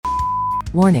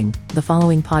Warning, the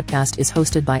following podcast is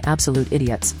hosted by absolute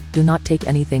idiots. Do not take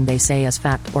anything they say as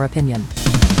fact or opinion.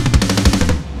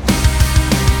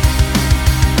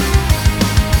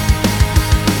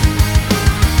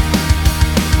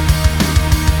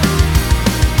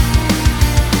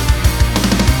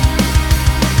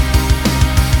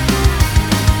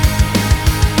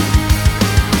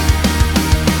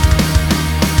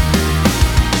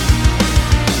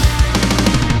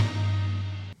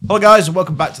 Hello guys and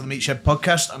welcome back to the Meatshed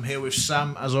podcast. I'm here with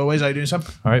Sam as always. How you doing, Sam?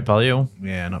 All right, pal, you?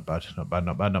 Yeah, not bad.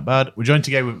 We're joined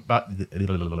today with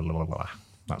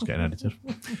that's getting edited.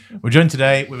 We're joined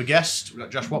today with a guest. We've got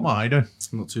Josh Watmore. How you doing?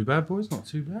 Not too bad, boys. Not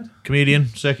too bad. Comedian,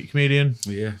 circuit comedian.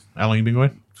 Yeah. How long you been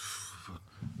going?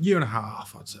 Year and a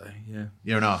half, I'd say. Yeah.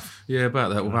 Year and a half. Yeah,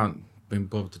 about that. Without being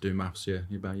bothered to do maths. Yeah,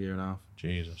 about a year and a half.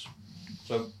 Jesus.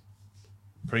 So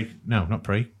not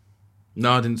pre.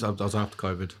 No, I didn't. I was after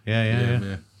COVID.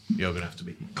 Yeah. You're gonna have to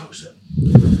be closer.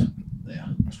 There.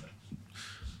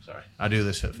 Sorry, I do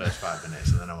this at the first 5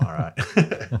 minutes and then I'm all right.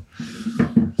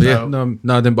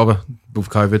 No, I didn't bother with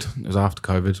COVID. It was after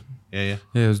COVID. Yeah.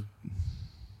 Yeah, it was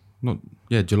not.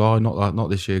 Yeah, July. Not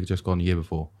this year. Just gone the year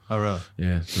before. Oh really?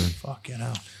 Yeah. So, Fucking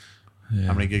hell. Yeah.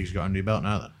 How many gigs you got under your belt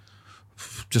now then?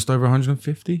 Just over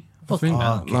 150. I think.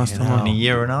 Last time. In a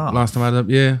year and a half. Last time I had.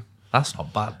 Yeah. That's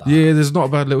not bad. That. Yeah, there's not a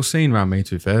bad little scene around me,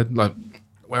 to be fair. Like,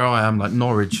 where I am, like,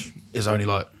 Norwich is only,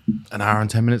 like, an hour and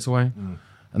 10 minutes away.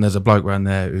 And there's a bloke around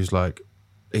there who's, like,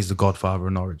 he's the godfather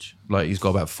of Norwich. Like, he's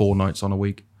got about 4 nights on a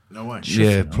week. No way.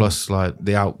 Yeah, plus, like,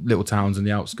 the little towns in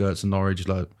the outskirts of Norwich,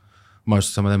 like,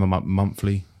 some of them are, like,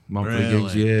 monthly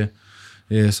gigs.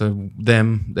 Yeah, so they're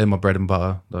my bread and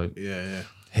butter. Like, Yeah.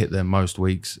 hit them most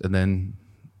weeks. And then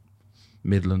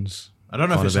Midlands. I don't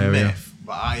know if kind it's of a area. myth,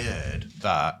 but I heard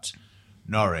that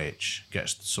Norwich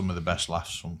gets some of the best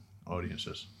laughs from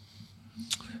audiences.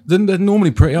 They're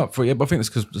normally pretty up for it, but I think it's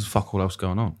because there's fuck all else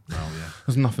going on. Oh yeah,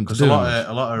 There's nothing to because do.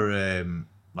 a lot of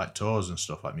like tours and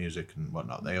stuff like music and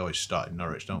whatnot, they always start in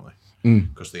Norwich, don't they?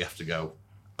 Because they have to go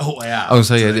all the way out. I would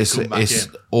say to yeah, then it's come back in.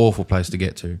 awful place to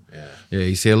get to. Yeah,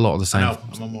 you see a lot of the I same. know,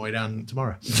 I'm on my way down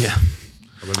tomorrow. Yeah,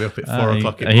 I'm gonna be up at 4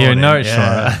 o'clock in the Are you morning. in Norwich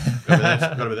Yeah.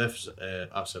 Gotta be there for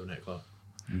half 7, 8 o'clock.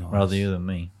 Rather you than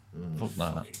me. Fuck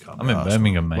that. Can't I'm be in arsed.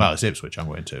 Birmingham, mate. Well, it's Ipswich I'm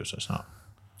going to, so it's not.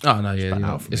 oh no, yeah, back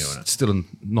out from it's you, isn't it? still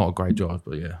not a great drive,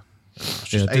 but yeah. It's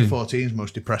just Yeah, I do. A14's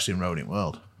most depressing road in the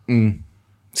world.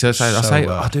 So I say bad.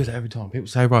 I do that every time. People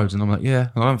say roads, and I'm like, yeah,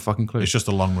 I don't have a fucking clue. It's just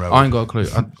a long road. I ain't got a clue.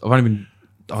 I didn't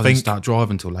Think- start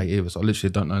driving till late either, so I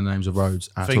literally don't know the names of roads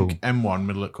at all. Think M1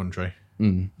 middle of country.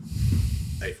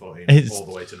 A14 It's- all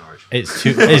the way to Norwich. It's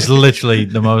literally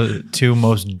the two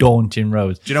most daunting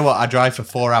roads. Do you know what? I drive for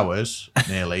 4 hours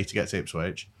nearly to get to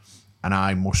Ipswich, and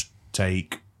I must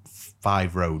take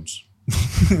 5 roads.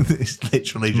 It's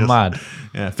literally just Mad.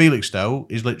 Yeah, Felixstowe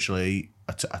is literally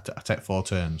I take 4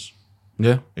 turns.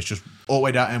 Yeah, It's just all the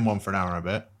way down M1 for an hour and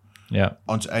a bit Yeah.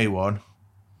 onto A1,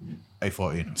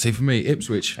 A14. see for me,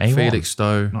 Ipswich, A1.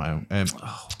 Felixstowe, Not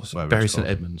whatever Bury it's St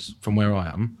called. Edmunds, from where I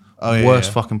am. Oh, yeah, worst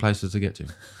yeah. fucking places to get to.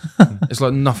 It's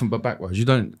like nothing but back roads. You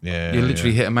don't. Yeah, You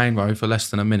literally hit a main road for less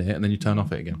than a minute, and then you turn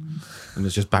off it again, and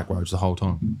it's just back roads the whole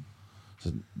time.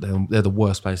 So they're the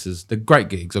worst places. They're great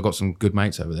gigs. I've got some good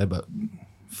mates over there, but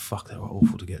fuck, they were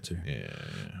awful to get to.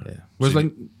 Yeah. Whereas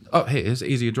like up here, it's an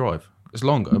easier drive. It's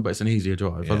longer, but it's an easier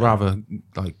drive. Yeah. I'd rather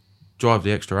like drive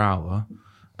the extra hour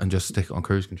and just stick it on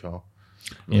cruise control.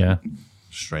 Yeah.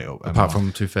 Straight up. Apart M1.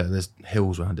 from, to be fair, there's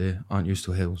hills around here. I aren't used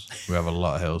to hills. We have a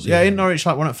lot of hills. Yeah, in Norwich,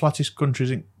 like one of the flattest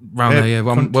countries in Round there, yeah.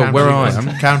 Well, where I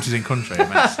am, counties in country. I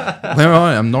meant to say. where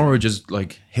I am, Norwich is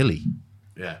like hilly.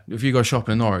 Yeah, If you go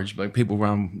shopping in Norwich, like people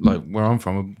around like where I'm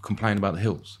from complain about the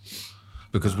hills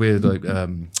because we're like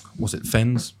what's it,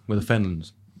 fens? We're the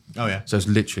fenlands. oh yeah. So it's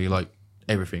literally like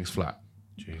everything's flat.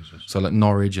 Jesus. So like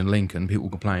Norwich and Lincoln, people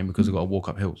complain because they've got to walk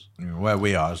up hills. Where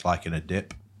we are is like in a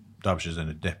dip. Derbyshire's in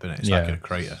a dip, and it's Yeah. like in a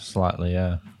crater. Slightly,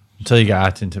 yeah. Until you get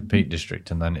out into Peak District,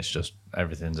 and then it's just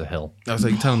everything's a hill. I was like,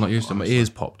 you can tell I'm not used to it. My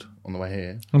ears popped on the way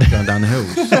here, going down the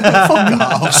hills.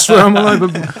 I swear I'm all over.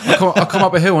 I come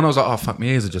up a hill and I was like, oh fuck, my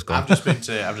ears have just gone. I've just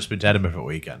been to Edinburgh for a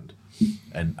weekend,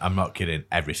 and I'm not kidding.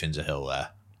 Everything's a hill there.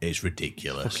 It's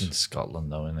ridiculous. Fucking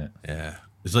Scotland, though, isn't it? Yeah,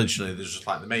 it's literally there's just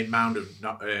like the main mound of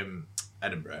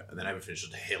Edinburgh, and then everything's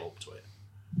just a hill up to it.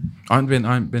 I ain't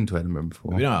been to Edinburgh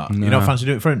before. You know, No. you don't fancy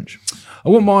doing French? I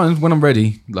wouldn't mind when I'm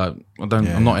ready. Like I don't.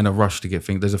 Yeah. I'm not in a rush to get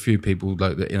things. There's a few people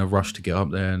like that in a rush to get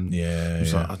up there, and Yeah,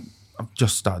 it's yeah. like, I've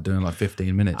just started doing like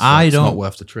 15 minutes. So I it's don't- not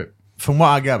worth the trip. From what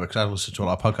I gather, because I listen to a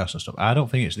lot of podcasts and stuff, I don't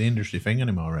think it's the industry thing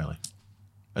anymore, really,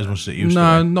 as much as it used to.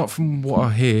 No, be. not from what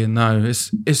I hear. No,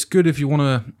 it's good if you want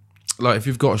to like if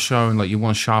you've got a show and like you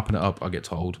want to sharpen it up, I get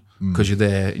told, because you're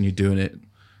there and you're doing it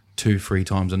 2-3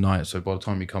 times a night. So by the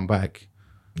time you come back,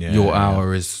 your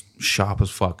hour is sharp as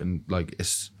fuck, and like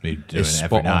it's You're doing it's it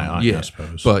every night, aren't you, I yeah.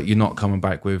 suppose? But you're not coming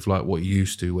back with like what you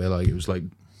used to, where like it was like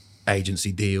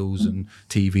agency deals and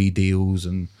TV deals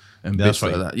and That's bits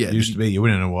what like that. Yeah, it used to be. You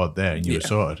win an award there and you were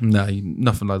sorted. No,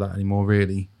 nothing like that anymore.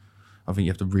 Really, I think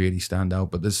you have to really stand out.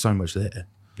 But there's so much there.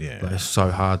 Yeah. Like, it's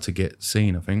so hard to get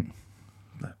seen, I think.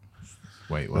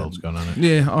 Weight world's gone on it.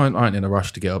 Yeah, I ain't in a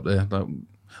rush to get up there. Like,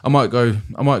 I might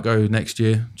go next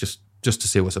year just to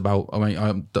see what's about. I mean,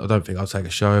 I don't think I'll take a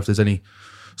show. If there's any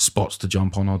spots to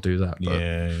jump on, I'll do that.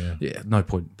 But yeah, no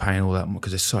point paying all that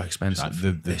because it's so expensive. Like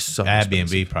the it's so Airbnb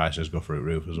expensive. prices go through the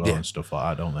roof as well and stuff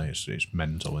like that, don't they? It's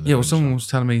mental. In the Yeah, well, someone was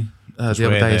telling me the other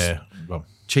day it's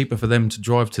cheaper for them to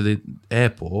drive to the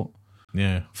airport,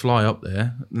 fly up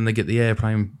there, and they get the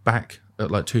airplane back at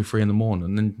like 2-3 in the morning,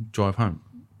 and then drive home.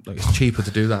 Like it's cheaper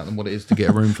to do that than what it is to get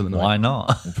a room for the night. Why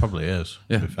not? It probably is.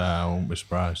 Yeah. To be fair, I won't be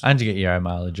surprised. And you get your air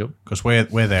mileage up. Because we're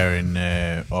there in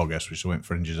August, which the Winter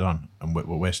Fringe is on, and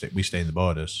we stay in the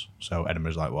borders. So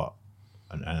Edinburgh's like what,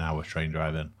 an hour train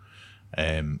drive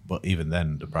in. But even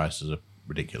then, the prices are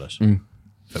ridiculous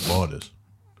for borders.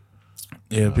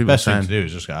 Yeah, The people best are thing saying. to do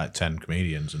is just get like 10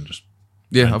 comedians and just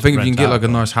Yeah, I think if you can get like a out,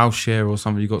 nice house share or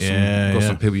something, you got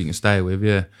some people you can stay with.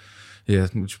 Yeah,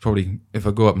 which probably if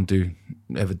I go up and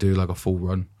ever do like a full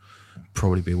run,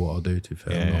 probably be what I'll do. To be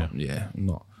fair, I'm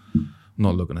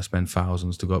not looking to spend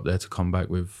thousands to go up there to come back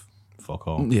with. fuck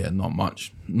all. Yeah, not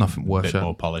much, nothing worth Bit showing.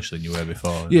 more polished than you were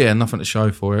before. Yeah, nothing to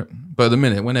show for it. But at the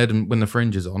minute when the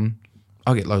Fringe is on,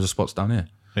 I'll get loads of spots down here.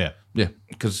 Yeah.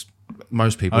 Because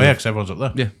most people. Oh yeah, because everyone's up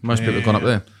there. Yeah, most people have gone up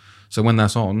there. So when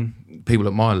that's on, people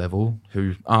at my level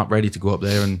who aren't ready to go up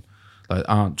there and like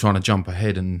aren't trying to jump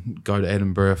ahead and go to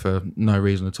Edinburgh for no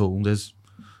reason at all, there's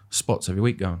spots every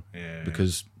week going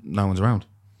because no one's around.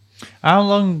 How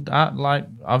long, like,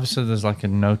 obviously there's like a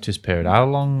notice period. How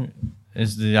long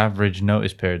is the average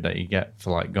notice period that you get for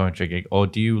like going to a gig? Or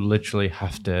do you literally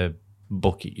have to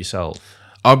book it yourself?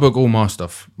 I book all my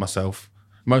stuff myself,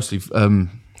 mostly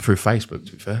through Facebook,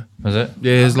 to be fair. Is it?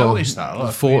 Yeah, there's a lot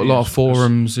of comedians,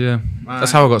 forums,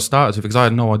 That's how I got started because I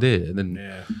had no idea. And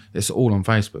then it's all on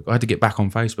Facebook. I had to get back on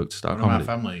Facebook to start One of comedy.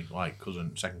 my family, like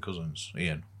second cousins,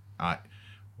 Ian,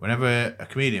 whenever a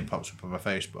comedian pops up on my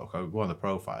Facebook, I go on the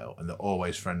profile and they're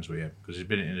always friends with him because he's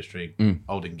been in the industry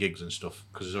holding gigs and stuff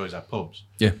because he's always at pubs.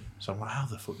 Yeah. So I'm like, how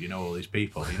the fuck do you know all these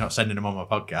people? You're not sending them on my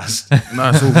podcast.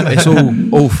 No, it's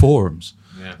all forums.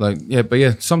 Yeah.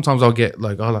 But sometimes I'll get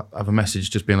like I'll have a message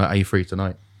just being like, "Are you free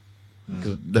tonight?"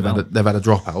 'Cause they've had a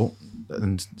dropout,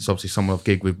 and it's obviously someone I've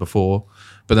gigged with before.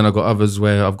 But then I've got others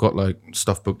where I've got like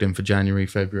stuff booked in for January,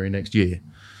 February next year.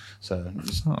 So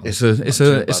it's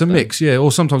a mix, yeah.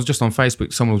 Or sometimes just on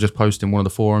Facebook, someone will just post in one of the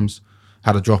forums,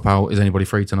 "Had a dropout. Is anybody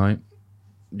free tonight?"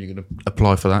 You're gonna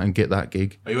apply for that and get that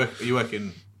gig. Are you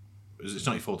working? It's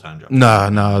not your full-time job? No,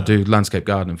 I do landscape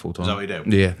gardening full time. Is that what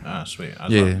you do? Yeah. Ah, sweet.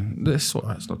 It's all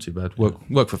right. It's not too bad.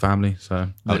 Work for family, so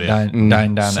Dying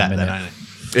down a Set minute. then, ain't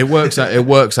it? it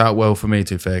works out well for me,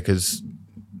 to be fair, because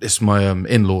it's my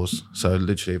in-laws. So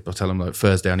literally, if I tell them like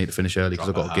Thursday I need to finish early because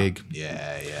I've got a gig.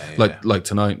 Yeah. Like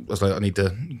tonight, I was like I need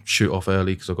to shoot off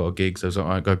early because I've got a gig. So I was like,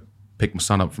 all right, go pick my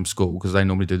son up from school because they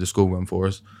normally do the school run for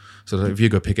us. So like, if you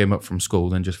go pick him up from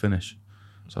school, then just finish.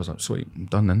 So I was like, sweet, I'm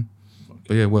done then.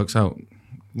 But yeah, it works out.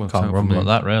 Can't rumble at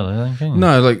that, really, then, can you?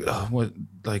 No, like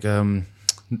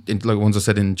ones I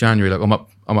said in January, like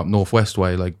I'm up northwest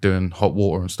way, like doing hot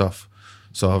water and stuff.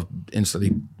 So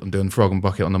I'm doing frog and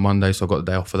bucket on the Monday, so I got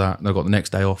the day off for that, and I got the next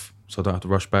day off, so I don't have to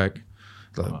rush back.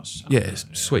 Like, it's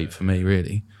sweet for me,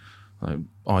 really. Like,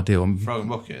 ideal. Frog and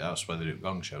bucket. That's where they do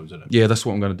gong shows, isn't it? Yeah, that's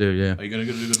what I'm going to do. Yeah. Are you going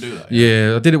to do that?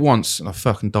 Yeah, I did it once, and I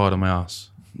fucking died on my ass.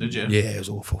 Did you? Yeah, it was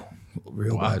awful,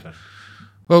 real What bad. happened?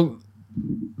 Well,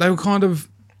 they were kind of.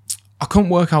 I couldn't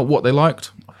work out what they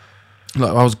liked.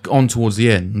 Like I was on towards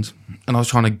the end, and I was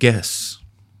trying to guess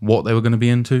what they were going to be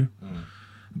into,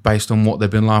 based on what they've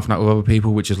been laughing at with other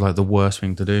people, which is like the worst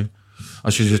thing to do. I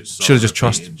should have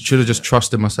just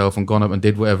trusted myself and gone up and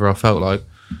did whatever I felt like,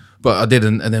 but I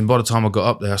didn't. And then by the time I got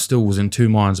up there, I still was in two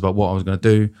minds about what I was going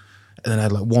to do. And then I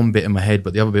had like one bit in my head,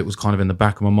 but the other bit was kind of in the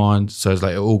back of my mind. So it's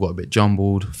like it all got a bit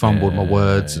jumbled, fumbled my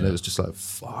words, and it was just like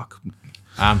fuck.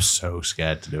 I'm so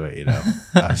scared to do it, you know.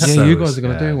 You guys are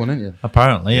going to do one, aren't you?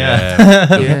 Apparently, yeah.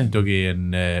 Yeah. Dougie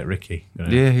and Ricky.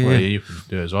 Yeah. Well, you can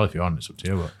do it as well if you want. It's up to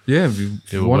you. But Yeah, if you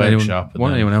Do a want workshop and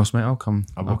then- anyone else, mate, I'll come.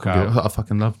 I'll I'll book come do out. it. I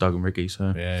fucking love Doug and Ricky,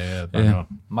 so yeah.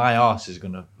 My arse is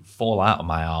going to fall out of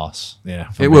my arse. Yeah.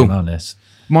 If I'm It will. being honest.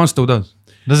 mine still does.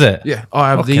 Does it? Yeah,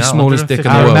 I have Fucking the hell, smallest dick in the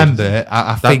 150. world. I remember,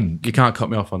 I That- think you can't cut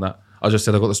me off on that. I just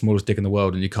said I got the smallest dick in the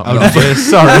world, and you cut me Oh, off.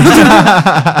 sorry.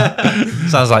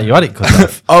 Sounds like you had it cut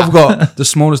off. I've got the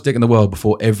smallest dick in the world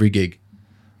before every gig.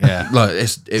 Yeah. Like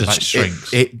it like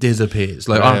shrinks. It disappears.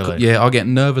 Like Really? I get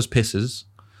nervous pisses,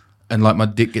 and like my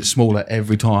dick gets smaller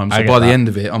every time. So I get by the that. end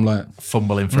of it, I'm like,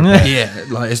 Fumbling for a bit. yeah,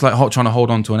 like it's like trying to hold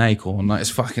on to an acorn. Like it's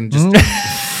fucking just,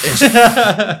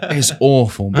 it's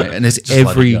awful, mate. And it's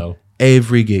let it go.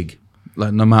 every gig,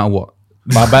 like no matter what.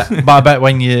 But I bet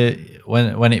when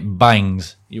it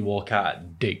bangs, you walk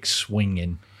out dick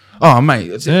swinging. Oh, mate,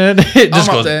 It just I'm goes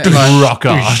up there, like, rock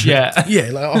on. Yeah.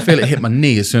 yeah, like I feel it hit my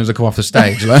knee as soon as I come off the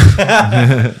stage. Like.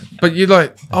 But you're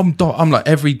like, I'm like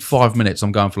every 5 minutes,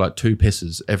 I'm going for like 2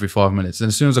 pisses every 5 minutes, and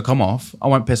as soon as I come off, I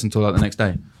won't piss until like the next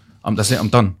day. That's it. I'm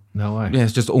done. No way. Yeah,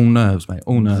 it's just all nerves, mate.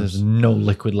 All nerves. There's no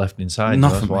liquid left inside.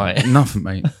 Nothing, That's why. mate. Nothing,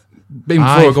 mate. Even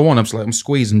before I go on, I'm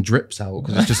squeezing drips out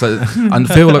because it's just like I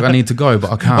feel like I need to go,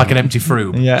 but I can't. Like an empty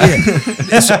fruit. Yeah.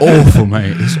 It's awful,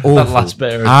 mate. It's awful. That last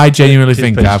bit. Of I genuinely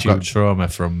think toothpaste I've got tube. trauma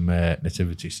from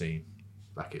nativity scene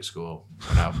back at school.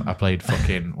 When I played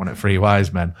fucking one at Three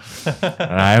Wise Men, and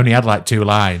I only had like 2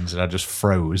 lines, and I just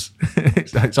froze.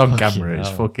 It's on camera. It's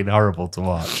hell. fucking horrible to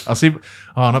watch. I'll see.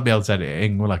 I'll not be able to edit it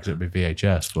in. Well, like it'd be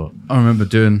VHS, but I remember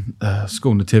doing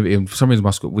school nativity, and for some reason my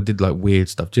school we did like weird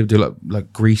stuff. Did you ever do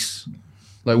like Grease?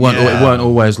 Like it weren't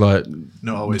always like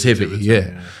not always nativity,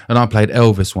 yeah. And I played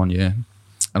Elvis one year,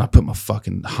 and I put my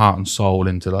fucking heart and soul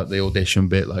into like the audition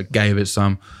bit. Like gave it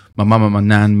some. My mum and my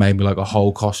nan made me like a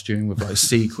whole costume with like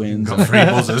sequins. got 3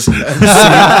 buzzers.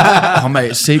 I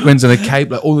made sequins and a cape,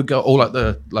 like all like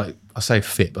the I say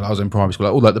fit, but I was in primary school,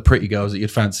 like all like the pretty girls that you'd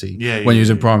fancy when you was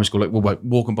in primary school, like were like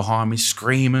walking behind me,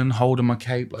 screaming, holding my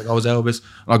cape, like I was Elvis.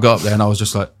 And I got up there and I was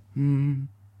just like, in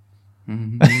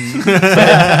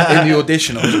the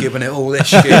audition, I was giving it all this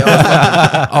shit.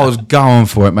 I was going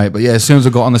for it, mate. But yeah, as soon as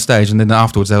I got on the stage, and then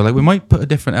afterwards they were like, we might put a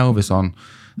different Elvis on. I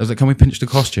was like, can we pinch the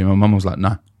costume? And Mum was like,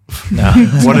 no. No.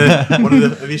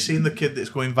 Have you seen the kid that's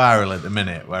going viral at the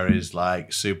minute, where he's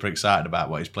like super excited about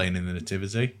what he's playing in the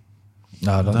nativity?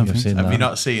 No, I don't think I've seen that. Have you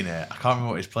not seen it? I can't remember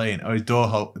what he's playing. Oh, he's door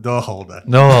holder.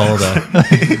 No, hold on.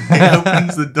 He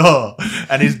opens the door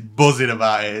and he's buzzing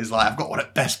about it. He's like, I've got one of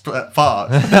the best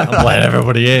parts. I'm letting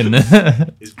everybody in.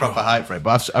 He's proper hype for it.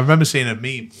 But I remember seeing a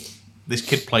meme. This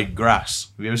kid played grass.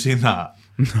 Have you ever seen that?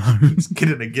 No. This kid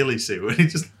in a ghillie suit, and he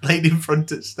just laid in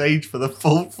front of stage for the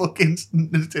full fucking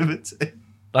nativity.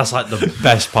 That's like the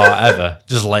best part ever.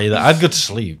 Just lay there. I'd go to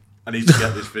sleep. I need to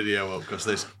get this video up because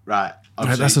this Mate,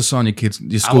 obviously- that's a sign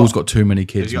your school's got too many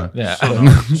kids, Have man. you Yeah.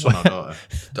 got son or daughter?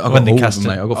 I've got When they all of cast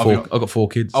them, it. mate. I've got 4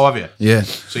 kids. Oh, have you? Yeah.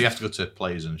 So you have to go to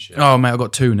plays and shit. Oh, mate, I've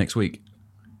got 2 next week.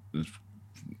 I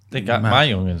think my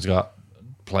youngin's got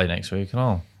play next week and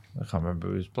all. I can't remember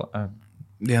who's playing.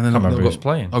 Yeah, and then Can't remember I've who got, was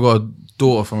playing. I've got a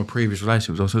daughter from a previous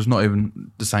relationship, so it's not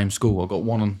even the same school. I got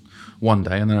one on one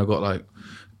day, and then I got like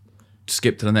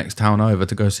skip to the next town over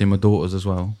to go see my daughters as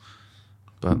well.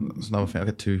 But that's another thing. I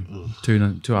get two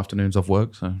afternoons off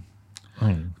work, so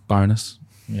bonus.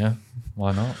 Yeah,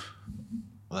 why not?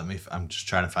 I'm just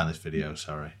trying to find this video.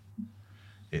 Sorry,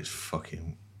 it's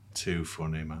fucking too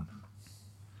funny, man.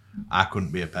 I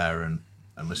couldn't be a parent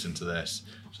and listen to this.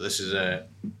 So this is a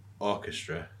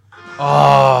orchestra.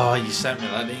 Oh, you sent me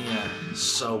that, didn't you?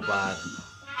 So bad.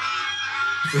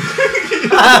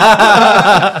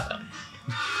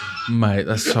 Mate,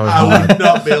 that's so I hard. would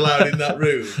not be allowed in that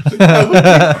room. I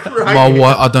would be crying. My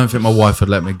wife, I don't think my wife would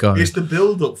let me go. It's the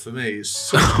build up for me. It's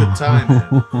such good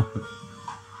time.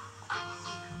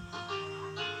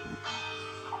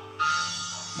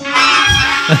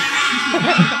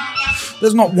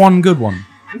 There's not one good one.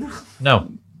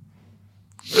 No.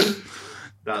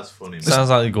 That's funny. Man. Sounds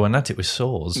like they're going at it with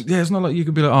saws. Yeah, it's not like you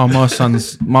could be like, oh, my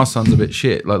son's a bit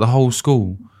shit. Like the whole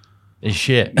school. It's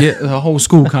shit. Yeah, the whole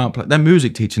school can't play. Their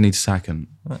music teacher needs sacking.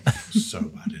 So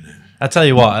bad, isn't it? I tell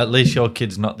you what, at least your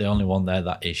kid's not the only one there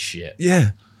that is shit.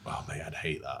 Yeah. Oh mate, I'd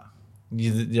hate that.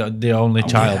 You're the only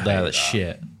child hate there that's that.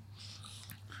 shit.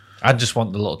 I just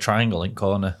want the little triangle in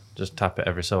corner. Just tap it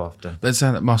every so often. They're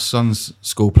saying that my son's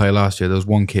school play last year, there was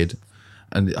one kid,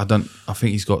 and I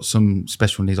think he's got some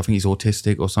special needs. I think he's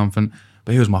autistic or something,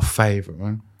 but he was my favourite,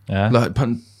 man. Yeah. Like,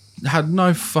 had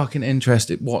no fucking interest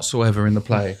whatsoever in the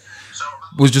play.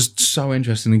 Was just so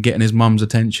interested in getting his mum's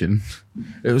attention.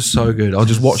 It was so good. I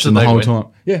just watched So him the they whole win. time.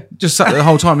 Yeah, just sat there the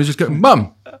whole time. He's just going,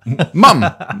 Mum, Mum,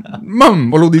 Mum,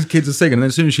 while all these kids are singing. And then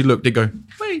as soon as she looked, he'd go,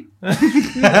 wait.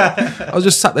 I was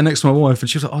just sat there next to my wife, and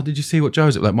she was like, oh, did you see what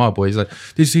Joseph, like my boy, he's like,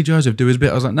 did you see Joseph do his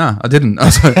bit? I was like, nah, I didn't. I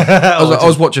was like, I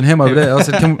was watching him over there. I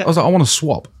said, I was like, I want to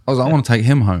swap. I was like, I want to take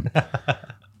him home.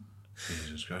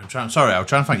 Jesus Christ. I was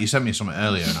trying to find. You sent me something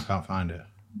earlier and I can't find it.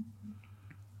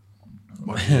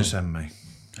 What did you send me?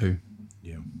 Who?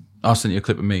 You. I sent you a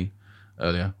clip of me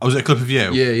earlier. Oh, was it a clip of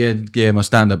you? Yeah, my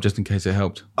stand-up, just in case it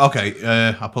helped.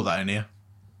 Okay, I'll put that in here.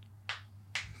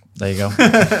 There you go.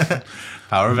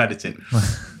 Power of editing.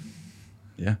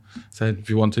 Yeah. So if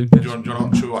you want to.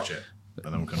 Should we watch it?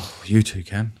 And then we can... You two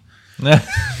can.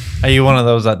 Are you one of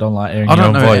those that don't like hearing I your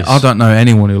don't own know. voice? I don't know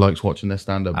anyone who likes watching their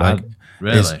stand-up. Like,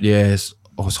 Really? It's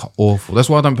awful. That's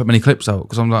why I don't put many clips out,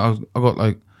 because I'm like, I've got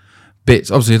like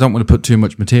bits. Obviously, I don't want to put too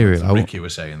much material out. Ricky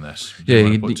was saying this.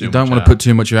 You don't want to put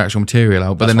too much of your actual material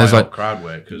out. But then there's like crowd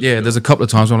work. there's a couple of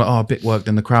times where I'm like, oh, a bit worked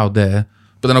in the crowd there.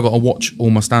 But then I've got to watch all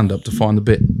my stand-up to find the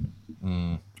bit.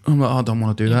 I'm like, I don't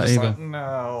want to do that either. Like,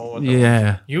 no.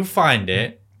 Yeah. You find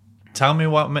it. Tell me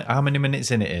how many minutes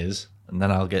in it is, and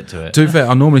then I'll get to it. To be fair,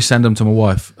 I normally send them to my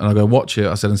wife, and I go watch it.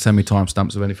 I said, and send me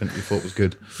timestamps of anything that you thought was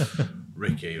good,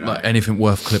 Ricky, right? like anything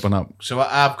worth clipping up. So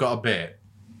I've got a bit.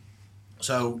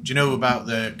 So do you know about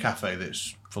the cafe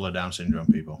that's full of Down syndrome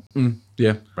people?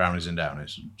 Yeah. Brownies and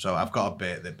Downies. So I've got a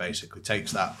bit that basically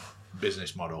takes that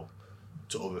business model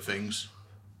to other things.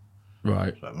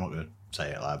 Right. So I'm not going to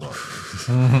say it like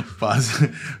that. But as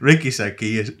Ricky said, can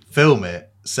you film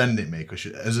it, send it me? Because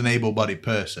as an able-bodied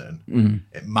person,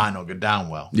 it might not go down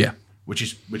well. Yeah. Which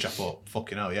I thought,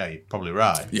 fucking hell, yeah, you're probably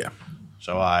right. Yeah.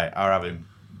 So I have him,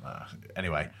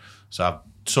 anyway. So I've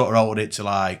sort of altered it to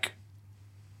like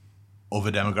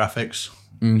other demographics.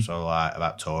 So like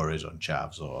about Tories on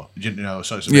chavs or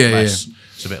so it's a bit less. Yeah.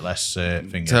 It's a bit less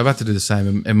finger. So I've had to do the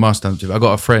same in my stand-up. I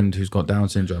got a friend who's got Down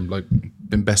syndrome. Like,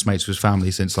 been best mates with his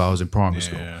family since I was in primary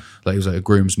school. Like, he was like a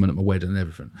groomsman at my wedding and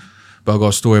everything. But I got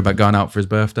a story about going out for his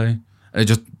birthday, and I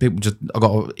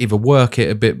got to either work it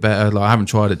a bit better. Like, I haven't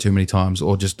tried it too many times,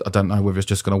 or just I don't know whether it's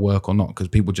just going to work or not, because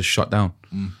people just shut down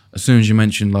as soon as you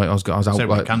mentioned like I was out like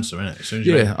like cancer, innit? As soon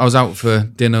as I was out for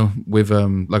dinner with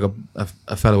like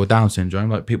a fellow with Down syndrome.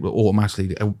 Like, people are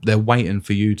automatically they're waiting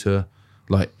for you to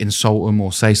like insult them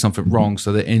or say something wrong,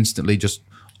 so they're instantly just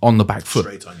on the back foot.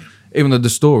 straight on you. Even though the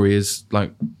story is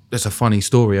like, it's a funny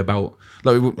story about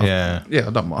like Yeah.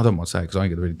 I don't want to say it because I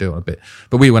ain't gonna really do it a bit.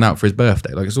 But we went out for his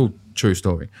birthday. Like, it's all true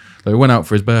story. Like, we went out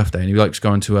for his birthday, and he likes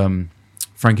going to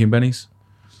Frankie and Benny's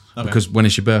because when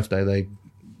it's your birthday, they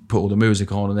put all the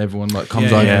music on and everyone like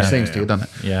comes over and sings to you, doesn't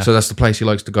it? Yeah. So that's the place he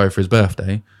likes to go for his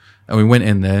birthday. And we went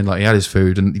in there, and like, he had his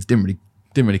food, and he didn't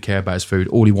really care about his food.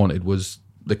 All he wanted was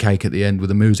the cake at the end with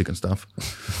the music and stuff.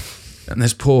 And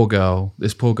this poor girl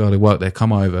who worked there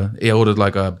come over. He ordered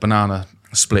like a banana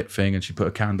split thing, and she put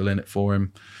a candle in it for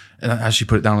him. And as she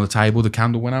put it down on the table, the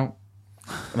candle went out.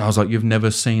 And I was like, you've never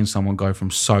seen someone go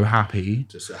from so happy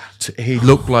to he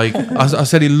looked like I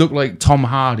said he looked like Tom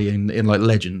Hardy in like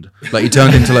Legend. Like, he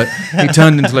turned into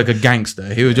like a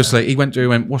gangster. He was just like, he went through and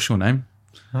went, what's your name?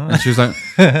 And she was like,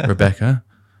 Rebecca.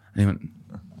 And he went,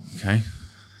 okay.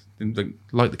 Didn't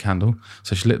light the candle.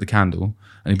 So she lit the candle,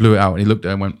 and he blew it out, and he looked at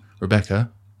her and went,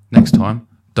 Rebecca, next time,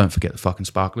 don't forget the fucking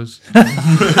sparklers.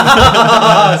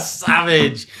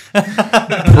 Savage.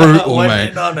 Brutal,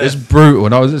 mate. It's brutal.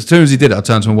 And as soon as he did it, I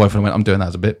turned to my wife and I went, I'm doing that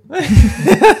as a bit.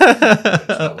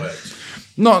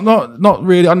 Not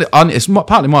really. It's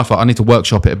partly my fault. I need to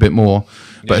workshop it a bit more.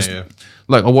 But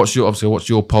like, I watched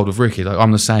your pod with Ricky. Like,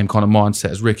 I'm the same kind of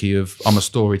mindset as Ricky of I'm a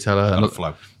storyteller. Got a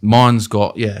flow. Mine's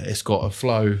got it's got a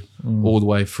flow all the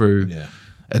way through. Yeah.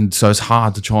 And so it's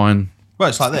hard to try and Well,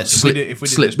 it's like this. If we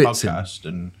did this podcast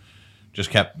and just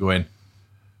kept going,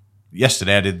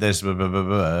 yesterday I did this, blah, blah, blah,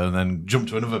 blah, and then jumped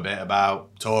to another bit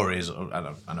about Tories. I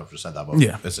know I've just said that, but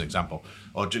that's an example.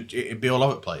 Or it'd be all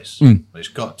over the place. It's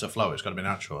got to flow. It's got to be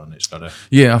natural, and it's got to...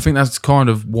 Yeah, I think that's kind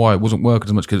of why it wasn't working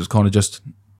as much, because it's kind of just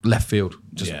left field.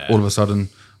 Just all of a sudden,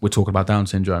 we're talking about Down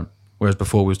syndrome. Whereas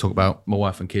before we was talking about my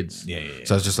wife and kids. Yeah.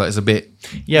 So it's just like, it's a bit...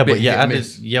 But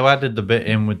you added the bit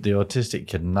in with the autistic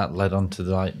kid, and that led on to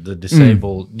the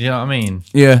disabled. You know what I mean?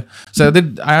 Yeah. So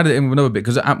I added it in with another bit,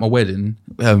 because at my wedding,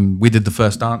 we did the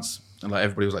first dance, and like,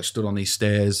 everybody was like stood on these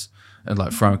stairs and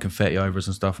like throwing confetti over us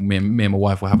and stuff. And me and my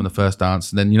wife were having the first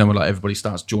dance, and then when like everybody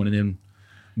starts joining in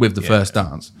with the first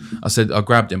dance. I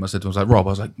grabbed him. I said to him, I was like, Rob,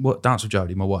 I was like, what, dance with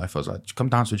Jodie, my wife. I was like, come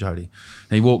dance with Jodie.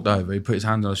 And he walked over, he put his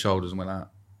hand on her shoulders and went out.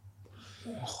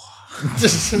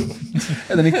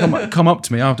 And then he come up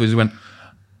to me afterwards. He went,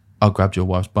 "I grabbed your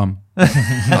wife's bum."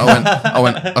 I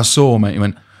went. I saw, mate. He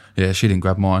went, "Yeah, she didn't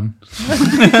grab mine."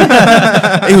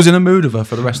 He was in a mood of her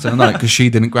for the rest of the night because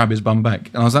she didn't grab his bum back.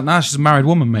 And I was like, "Nah, she's a married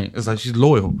woman, mate." It's like, she's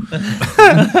loyal. So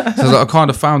I kind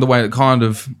of found a way to kind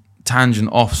of tangent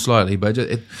off slightly, but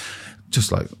it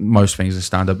just like most things in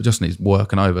stand up, it just needs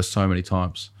working over so many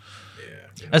times.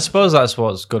 I suppose that's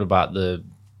what's good about the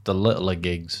littler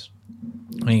gigs.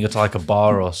 When you go to like a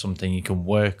bar or something, you can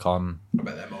work on. I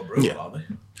bet they're more brutal, aren't they?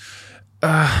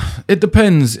 It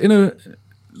depends.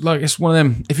 It's one of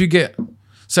them. If you get,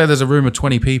 say, there's a room of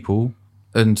 20 people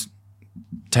and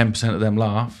 10% of them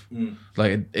laugh,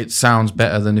 like it sounds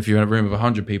better than if you're in a room of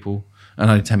 100 people and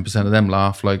only 10% of them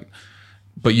laugh. Like,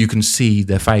 but you can see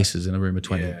their faces in a room of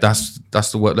 20. Yeah.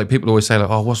 That's the word. Like people always say, like,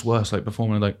 oh, what's worse, like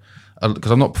performing like,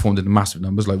 because I've not performed in massive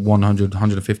numbers, like 100,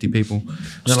 150 people.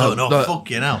 Still not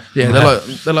fucking hell. Yeah,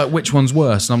 they're like, which one's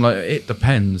worse? And I'm like, it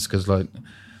depends, because like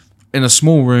in a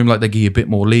small room, like they give you a bit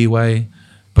more leeway,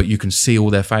 but you can see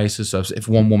all their faces. So if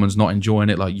one woman's not enjoying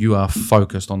it, like you are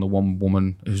focused on the one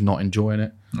woman who's not enjoying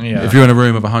it. Yeah. If you're in a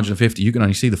room of 150, you can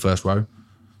only see the first row.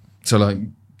 So like,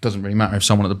 doesn't really matter if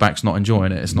someone at the back's not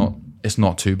enjoying it. It's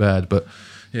not too bad. But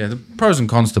yeah, the pros and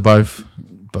cons to both.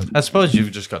 But I suppose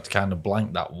you've just got to kind of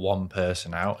blank that one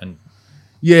person out and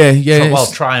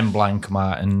try and blank them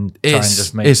out and try and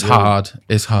just make it's hard.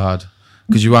 It's hard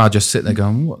because you are just sitting there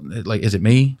going, "What? Like, is it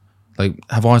me? Like,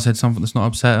 have I said something that's not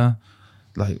upset her?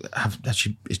 Like,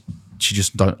 she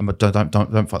just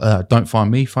don't find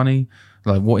me funny?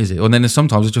 Like, what is it?" And then there's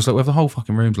sometimes it's just like, well, if the whole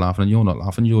fucking room's laughing and you're not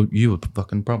laughing, you're the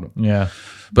fucking problem. Yeah,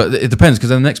 but it depends, because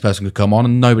then the next person could come on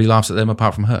and nobody laughs at them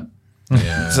apart from her.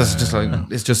 Yeah. So it's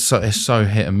just like it's so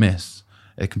hit and miss.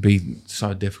 It can be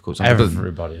so difficult.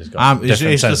 everybody's got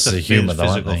different sense of humour, though,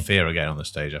 physical aren't they? fear of getting on the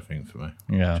stage, I think, for me.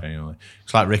 Yeah. Genuinely.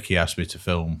 It's like Ricky asked me to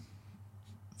film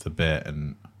the bit,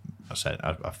 and I said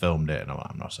I filmed it, and I'm like,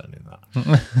 I'm not sending that.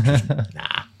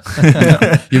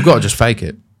 Nah. You've got to just fake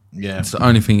it. Yeah. It's the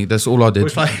only thing. That's all I did.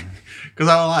 It's like, because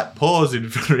I was like pausing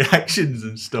for reactions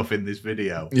and stuff in this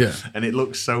video. Yeah. And it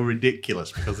looks so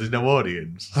ridiculous because there's no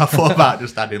audience. I thought about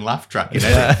just adding laugh track in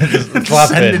it. Just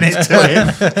sending it to him.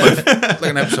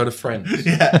 like an episode of Friends.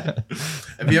 Yeah.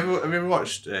 Have you ever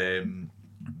watched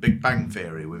Big Bang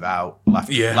Theory without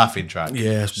laughing track?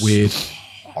 Yeah, it's weird.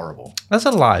 Horrible. That's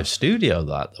a live studio,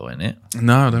 that though, isn't it?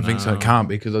 No, I don't think so. It can't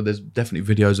be, because there's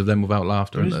definitely videos of them without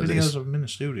laughter. There's videos of them in the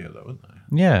studio though, isn't there?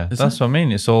 Yeah, that's what I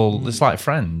mean. It's all it's like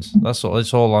Friends. That's all.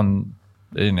 It's all on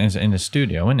in a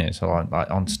studio, isn't it? So like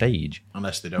on stage.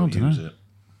 Unless they don't use it.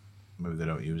 Maybe they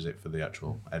don't use it for the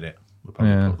actual edit. They'll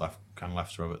probably put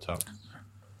laughter over the top.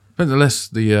 But unless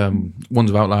the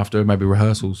ones without laughter, maybe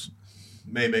rehearsals.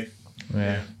 Maybe.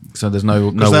 Yeah. So there's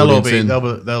no they'll audience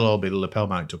all be lapel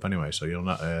mic'd up anyway, so you'll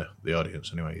not hear the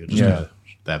audience anyway. You'll just hear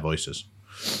their voices,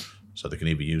 so they can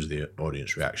either use the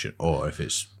audience reaction, or if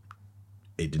it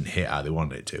didn't hit how they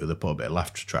wanted it to, they put a bit of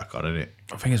laughter track on it.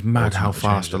 I think it's mad how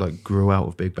fast I like grew out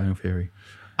of Big Bang Theory.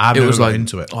 I was like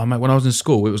into it. Oh mate, when I was in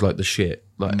school, it was like the shit.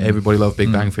 Like everybody loved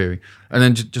Big Bang Theory, and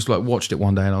then just like watched it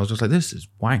one day, and I was just like, "This is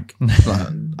wank." Like,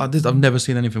 I've never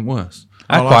seen anything worse.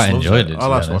 I quite enjoyed it. I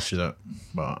like watching it,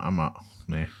 but I'm not.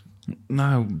 Nah.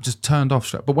 No, just turned off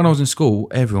straight. But when I was in school,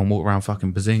 everyone walked around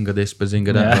fucking bazinga this,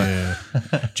 bazinga that.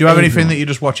 Yeah. Do you have anything that you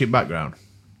just watch in background?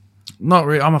 Not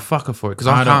really. I'm a fucker for it, because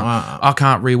I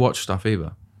can't rewatch stuff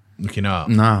either. Looking up.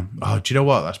 Nah. Oh, do you know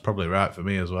what? That's probably right for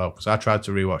me as well, because I tried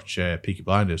to rewatch Peaky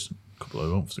Blinders a couple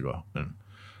of months ago, and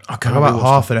I can't about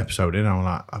half an episode in, I'm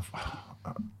like,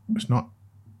 it's not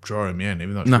drawing me in,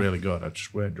 even though it's really good. I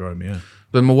just weren't drawing me in.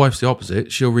 But my wife's the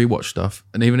opposite. She'll rewatch stuff,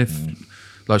 and even if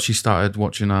like she started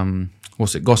watching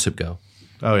Gossip Girl.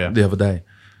 Oh yeah. The other day,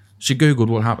 she googled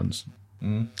what happens,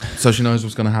 so she knows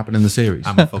what's going to happen in the series.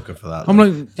 I'm a fucker for that. I'm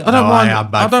like, I don't mind. I am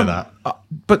bad for that.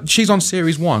 But she's on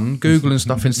series 1, googling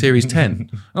stuff in series 10,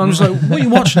 and I'm just like, what are you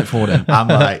watching it for then? I'm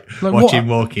like watching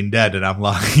what? Walking Dead, and I'm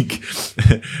like,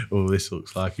 oh, this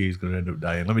looks like he's going to end up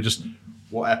dying. Let me just.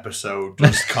 What episode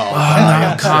just called?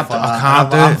 I can't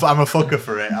do it. I'm a fucker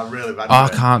for it. I'm really bad. I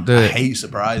can't do it. I hate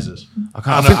surprises.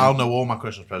 I'll know all my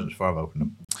Christmas presents before I've opened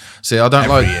them. See, I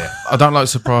don't like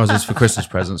surprises for Christmas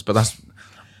presents, but that's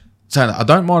saying I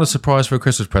don't mind a surprise for a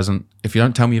Christmas present if you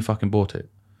don't tell me you fucking bought it.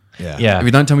 Yeah. If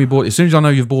you don't tell me you bought it, as soon as I know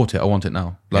you've bought it, I want it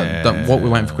now. Like, what we're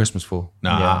waiting for Christmas for?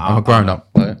 No, I'm a grown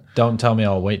up. Like, don't tell me.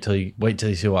 I'll wait till you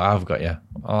see what I've got you.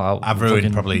 I've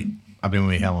ruined probably. I've been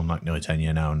with Helen like nearly 10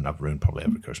 years now, and I've ruined probably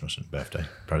every Christmas and birthday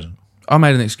present. I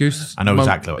made an excuse. I know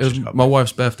exactly what she's got. My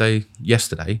wife's birthday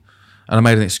yesterday, and I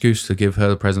made an excuse to give her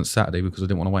the present Saturday because I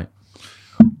didn't want to wait.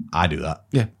 I do that.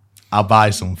 Yeah. I'll buy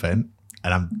something,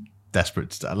 and I'm desperate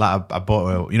to. Like I bought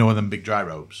her, one of them big dry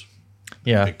robes.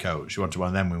 Yeah. Big coat. She wanted one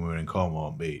of them when we were in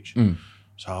Cornwall on beach. So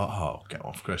I thought, I'll get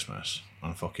one for Christmas. And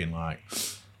I'm fucking like,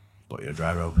 bought you a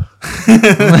dry robe.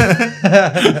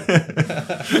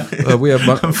 We had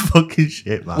my, fucking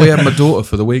shit, man. we had my daughter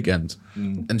for the weekend,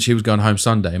 and she was going home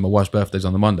Sunday. And my wife's birthday's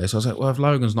on the Monday, so I was like, "Well, if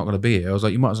Logan's not going to be here, I was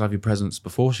like, you might as well have your presents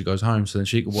before she goes home, so then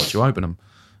she can watch you open them."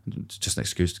 It's just an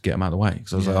excuse to get them out of the way.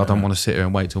 Because I was like, I don't want to sit here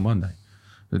and wait till Monday.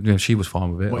 She was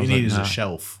fine with it. What you need is a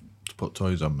shelf to put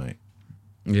toys on, mate.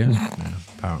 Yeah.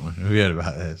 Apparently. Have you heard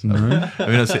about this? I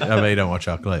mean, you don't watch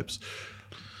our clips.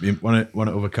 One of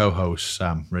the other co-hosts,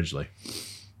 Sam Ridgely,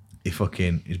 he's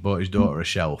bought his daughter a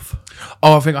shelf.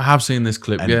 Oh, I think I have seen this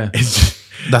clip. And Yeah. it's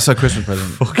That's her Christmas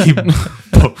present.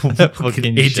 fucking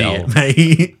idiot, shelf.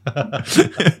 mate.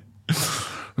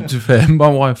 To be fair, my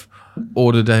wife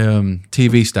ordered a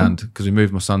TV stand because we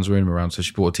moved my son's room around, so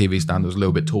she bought a TV stand that was a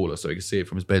little bit taller so he could see it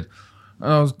from his bed.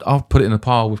 And I'll put it in a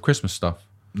pile with Christmas stuff.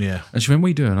 Yeah. And she went, "What are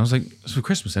you doing?" I was like, "It's for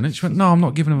Christmas, isn't it?" She went, "No, I'm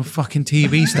not giving him a fucking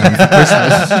TV stand for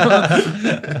Christmas."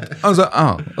 I was like,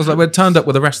 "Oh." I was like, "We're turned up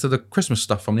with the rest of the Christmas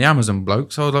stuff from the Amazon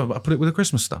bloke, so I put it with the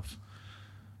Christmas stuff."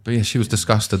 But yeah, she was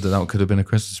disgusted that could have been a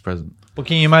Christmas present. But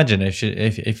can you imagine if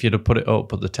you'd have put it up,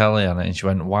 put the telly on it, and she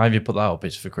went, "Why have you put that up?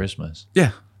 It's for Christmas."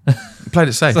 Yeah, played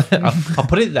it safe. I'll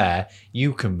put it there.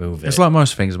 You can move it. It's like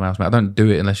most things in my house, mate. I don't do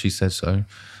it unless she says so,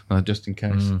 just in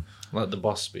case. Let the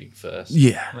boss speak first.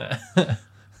 Yeah.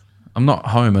 I'm not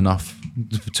home enough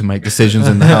to make decisions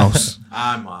in the house.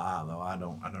 I'm like that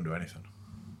though. I don't do anything.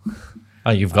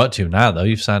 Oh, you've got to now though.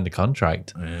 You've signed a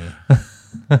contract. Yeah.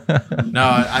 No,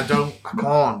 I don't. I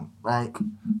can't. Like,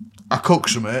 I cook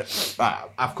something.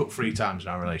 I've cooked 3 times in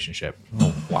our relationship.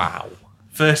 Oh, wow.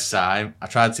 First time, I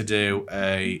tried to do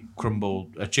a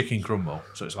chicken crumble.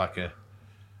 So it's like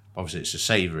obviously it's a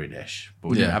savoury dish, but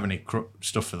we didn't have any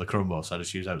stuff for the crumble, so I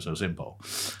just used that. So simple.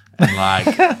 And like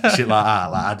shit like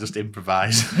that, like I just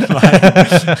improvised.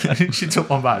 Like, she took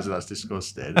one bite, so that's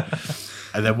disgusting.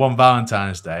 And then one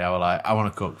Valentine's Day, I was like, I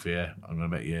want to cook for you. I'm gonna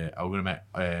make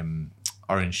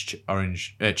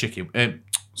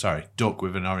duck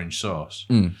with an orange sauce.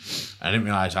 I didn't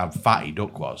realise how fatty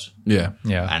duck was. Yeah.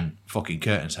 And fucking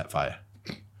curtain set fire.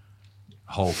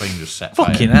 Whole thing just set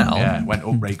fucking fire. hell. Yeah, went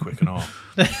up very quick and all.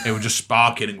 It was just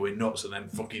sparking and going nuts, and then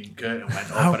fucking curtain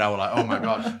went up, and I was like, oh my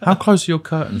god. How close are your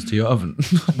curtains to your oven?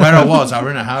 Where I was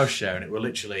in a house share, and it were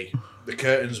literally, the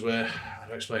curtains were, how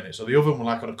do I explain it? So the oven were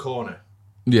like on a corner.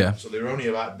 Yeah. So they were only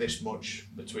about this much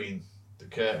between the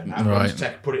curtain. I've got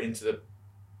to put it into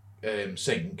the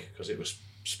sink because it was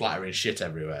splattering shit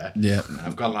everywhere. Yeah. And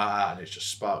I've gone like that, and it's just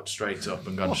sparked straight up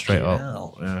and gone straight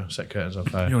up. Yeah, set curtains on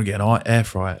fire. You want to get an air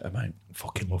fryer, mate?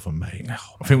 Fucking love them, mate.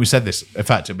 I think we said this. In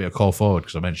fact, it'll be a call forward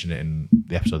because I mentioned it in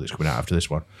the episode that's coming out after this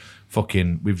one.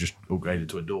 We've just upgraded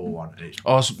to a door one. And it's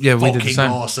we did the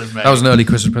same. Awesome, mate. That was an early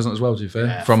Christmas present as well, to be fair.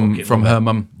 Yeah, from her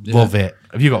mum. Yeah. Love it.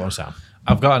 Have you got one, Sam?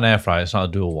 I've got an air fryer. It's not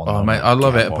a dual one. Oh, though. mate, I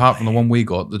love it. Apart from the one we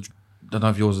got, don't know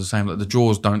if yours is the same. Like the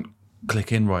drawers don't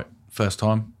click in right first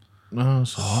time. No.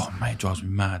 Oh, mate, it drives me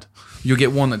mad. You'll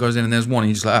get one that goes in and there's one and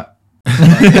you're just like that.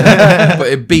 But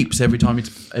it beeps every time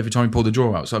you pull the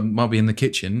drawer out. So I might be in the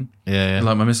kitchen. Yeah. And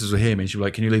like my missus will hear me. She'll be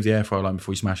like, "Can you leave the air fryer line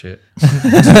before you smash it?"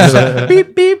 It's like,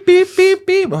 beep, beep, beep, beep,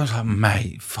 beep. I was like,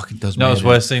 mate, it fucking does me. No, it's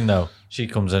worst thing though. She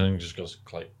comes in and just goes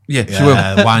click. Yeah, she will.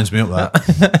 It winds me up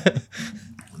that.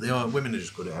 Women are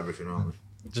just good at everything, aren't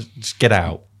they? Just get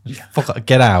out. Fuck,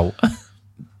 get out.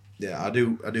 Yeah, I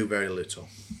do very little.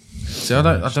 See,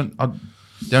 the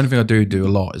only thing I do a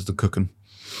lot is the cooking.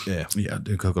 Yeah. Yeah, I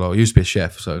do cook a lot. I used to be a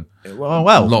chef, so Well,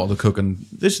 a lot of the cooking.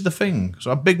 this is the thing.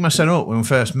 So I bigged myself up when we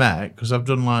first met because I've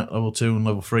done like level 2 and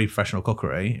level 3 professional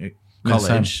cookery at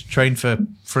college. Trained for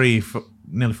free for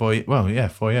nearly 4 years. Well, yeah,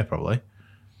 4 years probably.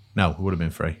 No, it would have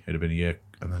been 3. It'd have been a year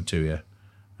and then 2 years.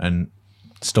 And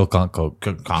Still can't cook.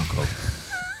 can't cook.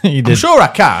 You did I'm sure I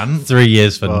can. 3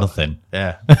 years for But- nothing.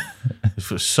 Yeah.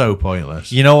 It's so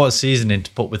pointless. You know what seasoning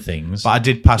to put with things. But I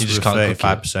did pass You with just a can't cook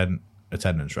it. 35%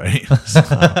 attendance rate. So,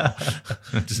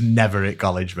 just never at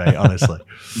college, mate, honestly.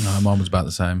 No, mine was about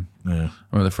the same. Yeah. I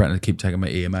remember the threatening to keep taking my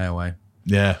EMA away.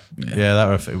 Yeah, that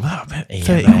was wow, mate, EMA.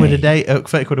 30 quid a day,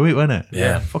 30 quid a week, wasn't it?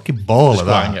 Yeah. Fucking ball Just of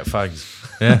go out and that. get fags.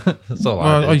 Yeah, That's all Well,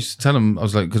 I I do. used to tell them, I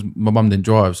was like, because my mum didn't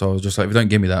drive, so I was just like, if you don't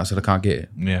give me that, I said, I can't get it.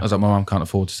 Yeah. I was like, my mum can't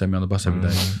afford to send me on the bus every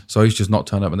day. So I used to just not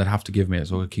turn up and they'd have to give me it,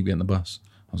 so I could keep getting the bus.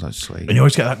 I was like, sweet. and you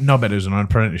always get that knobhead who's on an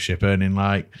apprenticeship earning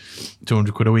like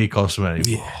 200 quid a week or something.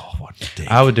 Yeah. Oh, what a dick.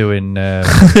 I was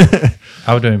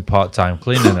doing part-time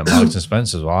cleaning at Marks and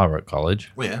Spencer's while I was at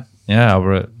college. Well, yeah. Yeah,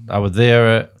 I was there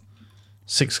at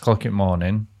 6 o'clock in the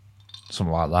morning,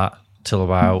 something like that, till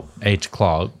about 8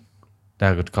 o'clock.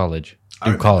 Then I go to college,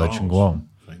 do college and go home.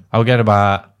 I would get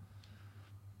about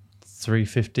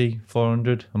 350,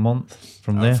 400 a month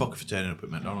from I'm there. fucking for turning up at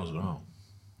McDonald's at home.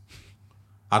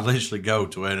 I'd literally go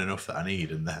to earn enough that I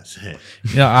need, and that's it.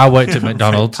 Yeah, I worked at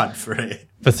McDonald's Pad free.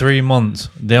 for 3 months.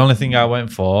 The only thing I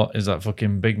went for is that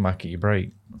fucking Big Mac at your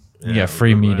break. You get a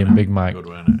free medium Big Mac. Good,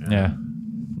 wasn't it? Yeah.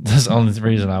 That's the only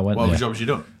reason I went What there. jobs you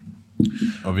done?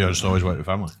 Or have you just always worked with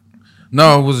family?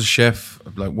 No, I was a chef.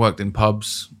 Like worked in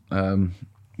pubs.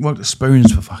 Worked at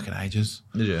Spoons for fucking ages.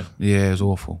 Did you? Yeah, it was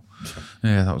awful.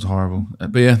 Yeah, that was horrible.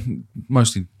 But yeah,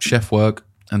 mostly chef work,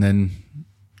 and then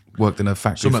worked in a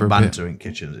factory Some for a bit. banter in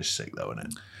kitchens is sick though, isn't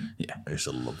it? Yeah. I used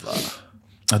to love that.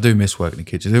 I do miss working in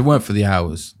kitchens. If it weren't for the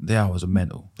hours are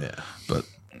mental. Yeah. But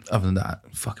other than that,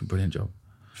 fucking brilliant job.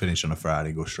 Finish on a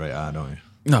Friday, go straight out, don't you?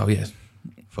 No, yeah.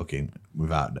 Fucking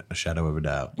without a shadow of a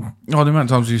doubt. Oh, the amount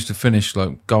of times we used to finish,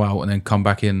 like, go out and then come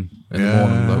back in the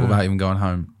morning, like, without even going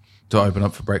home to open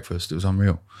up for breakfast. It was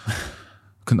unreal. I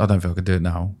don't think I could do it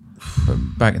now. But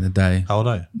back in the day, How old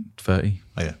are you? 30.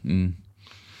 Oh, yeah.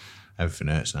 Everything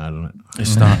hurts now, doesn't it? It's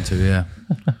starting to, yeah.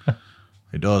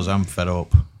 It does. I'm fed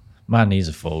up. My knees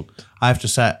are fucked. I have to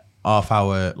set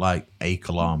half-hour, like, ache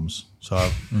alarms. So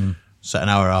I've set an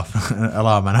hour off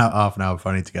alarm and half an hour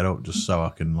before I need to get up just so I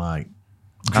can, like,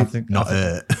 not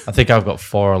hurt. I think I've got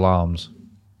 4 alarms.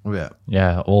 Yeah.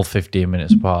 Yeah, all 15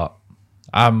 minutes apart.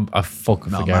 I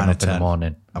fucking No, forget mine are up in the 10.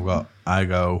 morning. I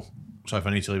go, so if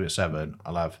I need to leave at 7,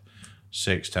 I'll have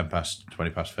 6, 10 past,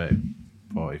 20 past 30,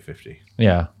 40, 50.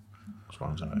 Yeah. That's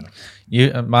what I'm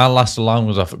saying. My last alarm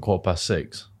was off at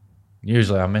 6:15.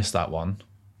 Usually I miss that one.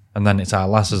 And then it's our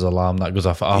lass's alarm that goes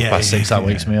off at 6:30 that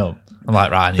wakes me up. I'm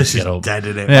like, right, I need This to is get up. dead,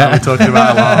 isn't it? Yeah. Why are we talking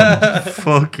about alarms?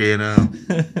 Fucking hell.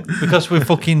 Because we're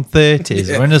fucking 30s.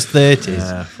 We're in us 30s.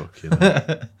 Yeah, fucking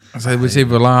hell. So it's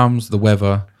either alarms, the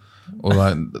weather, or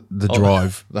like the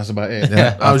drive. That's about it.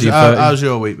 Yeah. How's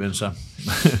your week been, Sam?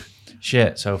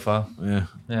 Shit so far. Yeah.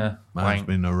 Yeah. Mine's Wank.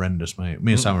 been horrendous, mate.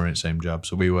 Me and Sam are in the same job.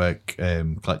 So we work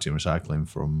collecting recycling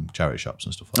from charity shops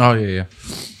and stuff like Oh, yeah.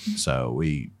 that. So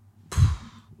we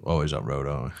always on road,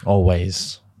 aren't we?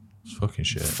 Always. It's fucking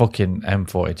shit. Fucking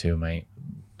M42, mate.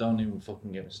 Don't even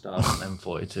fucking get me started on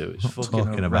M42. It's fucking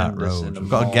Talking about horrendous in roads. the We've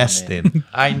got a guest morning. in.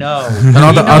 I know.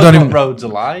 I don't even- roads are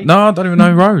like. No, I don't even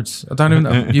know roads. I don't even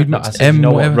know. I said, you know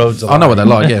what whatever. roads are I know what like.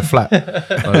 they're like, yeah, flat.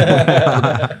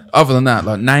 Like, other than that,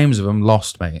 like names of them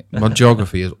lost, mate. My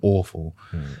geography is awful.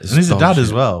 It's And he's a dog dad shit.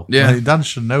 as well. Yeah. Like, dad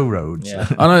should know roads. Yeah.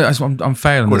 I know, I'm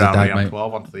failing Go as a down the dad, mate.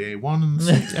 M12 onto the A1 and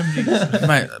 6 MGs.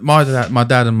 Mate, my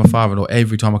dad and my father-in-law,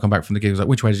 every time I come back from the gig, was like,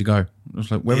 which way did you go? I was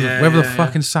like, wherever the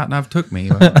fucking sat-nav took me.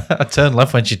 Like, I turned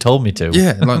left when she told me to.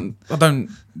 yeah, like, I don't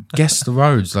guess the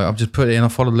roads. Like, I've just put it in, I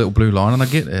follow the little blue line, and I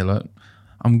get there. Like,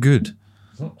 I'm good.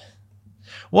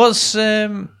 What's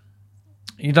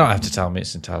you don't have to tell me,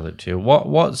 it's entirely up to you.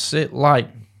 What's it like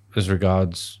as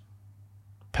regards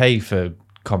pay for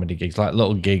comedy gigs, like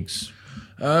little gigs,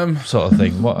 sort of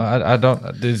thing? What I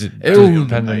don't. Does it all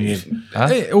depend on you? Huh?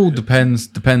 It all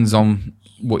depends on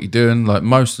what you're doing. Like,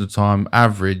 most of the time,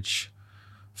 average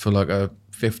for like a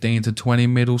 15 to 20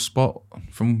 middle spot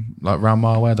from like round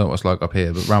my way. I don't know what it's like up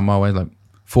here, but round my way, like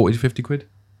 40 to 50 quid.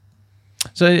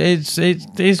 So it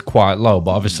is quite low, but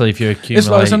obviously if you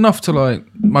accumulate, It's enough to, like,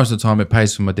 most of the time it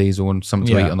pays for my diesel and something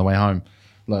to eat on the way home.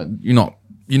 Like, you're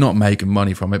not making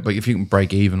money from it, but if you can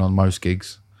break even on most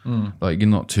gigs, like, you're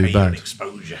not too bad.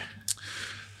 Exposure.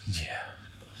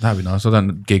 That'd be nice. I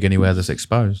don't gig anywhere that's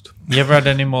exposed. you ever had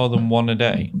any more than one a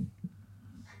day?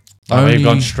 Like, Only- you've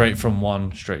gone straight from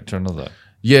one straight to another.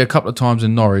 Yeah, a couple of times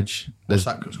in Norwich. What's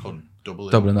There's that? It's called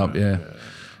doubling up, yeah.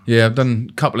 Yeah, I've done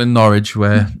a couple in Norwich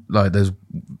where, like,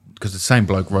 because the same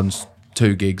bloke runs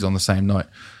 2 gigs on the same night,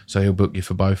 so he'll book you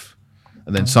for both.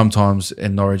 And then sometimes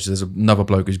in Norwich, there's another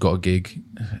bloke who's got a gig.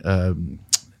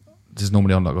 This is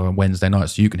normally on like a Wednesday night,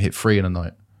 so you can hit 3 in a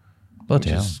night, Bloody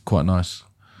which hell. is quite nice.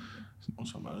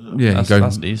 What's that, is it? Yeah, That's, you go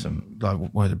that's decent. like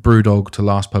Brewdog to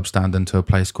Last Pub Stand and to a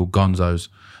place called Gonzo's,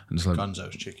 and it's like,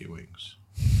 Gonzo's chicken wings.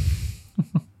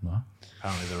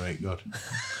 Apparently they're right good.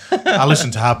 I listen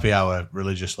to Happy Hour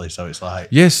religiously, so it's like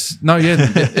yes, no, yeah,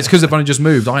 it's because they've only just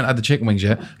moved. I ain't had the chicken wings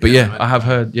yet, but yeah, I have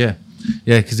heard, yeah,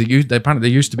 because apparently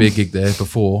there used to be a gig there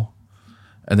before,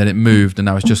 and then it moved, and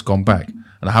now it's just gone back.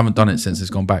 And I haven't done it since it's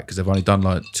gone back because they've only done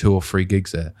like 2 or 3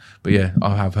 gigs there. But yeah,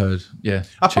 I have heard. Yeah,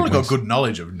 I've probably chicken got wings. good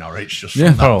knowledge of Norwich just Yeah,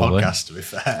 from that probably. podcast. To be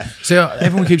fair, See,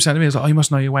 everyone keeps saying to me, "It's like, oh, you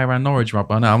must know your way around Norwich right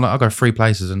by now." I'm like, I go 3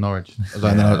 places in Norwich. I was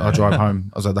like, and then I drive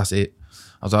home. I was like, that's it.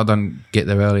 I was like, I don't get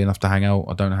there early enough to hang out.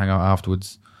 I don't hang out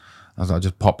afterwards. I was like, I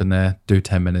just pop in there, do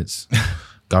 10 minutes,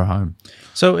 go home.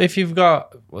 So if you've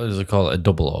got, what does it call it, a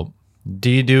double up,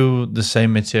 do you do the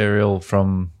same material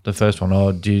from the first one,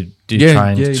 or do you Yeah,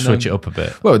 try and yeah, switch no. it up a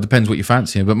bit? Well, it depends what you're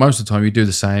fancying, but most of the time you do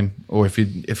the same. Or if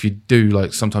you do,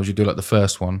 like, sometimes you do like the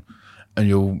first one, and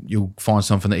you'll find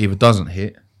something that either doesn't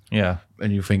hit, Yeah.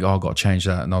 and you think, oh, I've got to change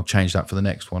that, and I'll change that for the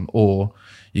next one. Or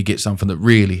you get something that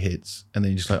really hits, and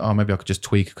then you're just like, oh, maybe I could just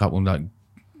tweak a couple and like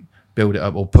build it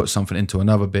up, or put something into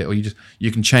another bit, or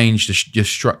you can change your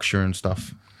structure and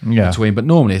stuff Yeah. between. But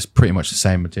normally it's pretty much the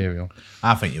same material.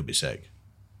 I think you'll be sick.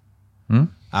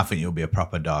 I think you'll be a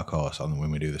proper dark horse on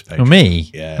when we do this page. Oh,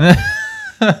 me? Yeah.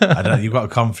 I don't. You've got a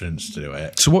confidence to do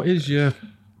it. So what is your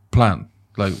plan?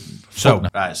 Like, So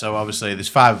obviously there's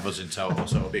 5 of us in total,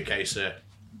 so it'll be a case of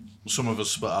some of us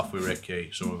split off with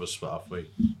Ricky, some of us split off with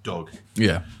Doug.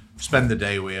 yeah. Spend the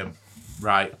day with him,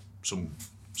 write some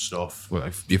stuff. Well,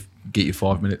 if you get your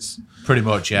 5 minutes. Pretty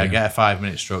much, yeah. Get a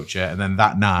 5-minute structure, and then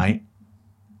that night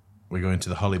we go into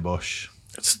the Holly Bush.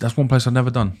 That's one place I've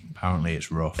never done. Apparently,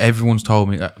 it's rough. Everyone's told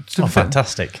me that. To be fair-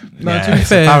 Fantastic. No, Yeah, to be it's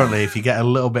fair, apparently, if you get a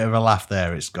little bit of a laugh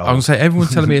there, it's gone. I was gonna say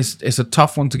everyone's telling me it's a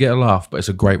tough one to get a laugh, but it's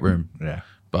a great room. Yeah.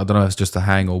 But I don't know if it's just a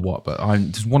hang or what. But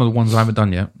it's one of the ones I haven't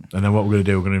done yet. And then what we're going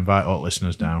to do, we're going to invite all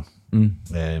listeners down, and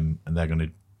they're going to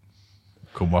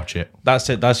come watch it. That's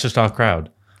it. That's just our crowd,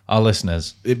 our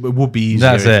listeners. It would be easier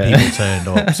That's if it. people turned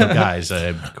up. So guys,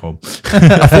 come.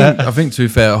 I think to be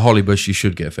fair, at Holly Bush you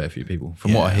should get a fair few people.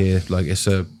 From what I hear, like it's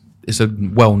a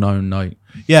well-known night.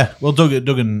 Yeah, well,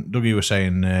 Dougie was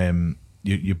saying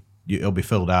it'll be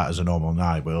filled out as a normal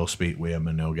night, but he'll speak with him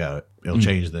and he'll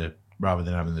change rather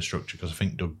than having the structure, because I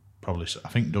think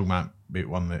Doug might be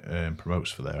one that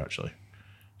promotes for there actually.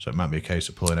 So it might be a case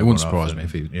of pulling It everyone wouldn't off. surprise me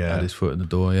if he had his foot in the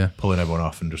door. Yeah. Pulling everyone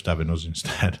off and just having us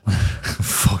instead.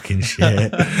 Fucking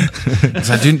shit.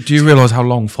 So do you realise how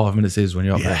long 5 minutes is when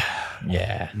you're up there?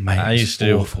 Yeah, Mate, I it's used to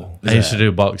do. awful. I used to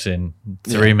do boxing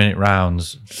 3-minute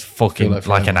rounds, fucking like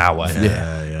like forever. an hour.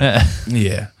 Yeah.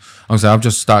 Yeah. I'm saying I've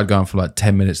just started going from like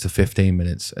 10 minutes to 15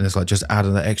 minutes, and it's like just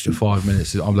adding that extra 5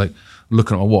 minutes. I'm like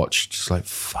looking at my watch, just like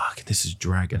fuck, this is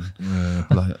dragging.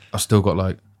 Like I've still got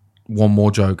like one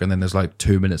more joke, and then there's like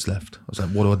 2 minutes left. I was like,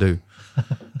 what do I do?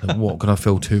 Like, what can I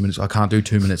fill 2 minutes? I can't do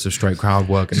 2 minutes of straight crowd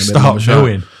work in the middle of a Start show.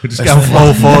 mooing. We just get on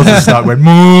all fours and start going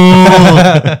moo.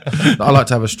 I like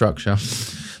to have a structure,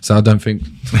 so I don't think.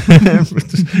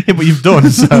 Yeah, but you've done,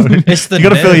 so It's the you got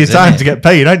to fill your nerves, time innit? to get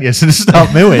paid, don't you? So just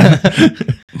start mooing.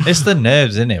 It's the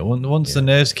nerves, isn't it? Once the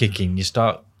nerves kick in, you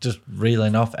start just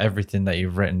reeling off everything that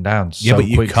you've written down. Yeah, so but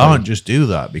you quickly. can't just do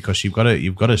that, because you've got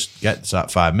to get to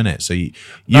that 5 minutes. So you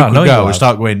No, I could know go you and have.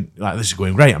 start going like, this is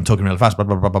going great. I'm talking really fast. Blah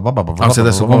blah blah blah blah blah. I'd say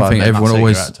that's the one thing everyone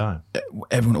always- time.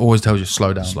 Everyone always tells you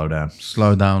slow down. Slow down.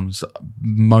 Slow down. So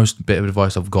most bit of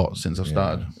advice I've got since I've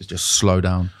started is just slow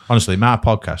down. Honestly, my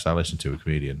podcast I listen to with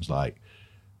comedians, like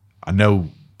I know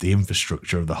the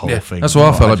infrastructure of the whole thing. That's what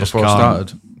I but felt like just before I can't-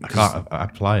 started. I can't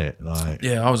apply it. Like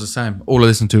Yeah, I was the same. All I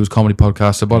listened to was comedy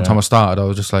podcasts. So by the time I started, I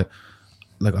was just like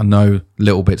I know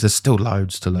little bits. There's still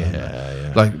loads to learn.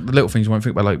 Yeah. Like the little things you won't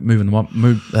think about, like moving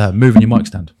your mic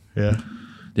stand. Yeah.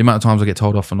 The amount of times I get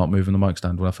told off for not moving the mic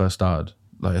stand when I first started,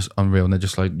 like it's unreal. And they're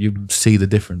just like, you see the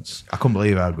difference. I couldn't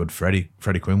believe how good Freddie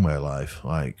Quinn were live.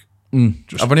 Like,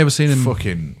 just I've only ever seen him.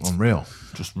 fucking unreal.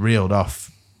 Just reeled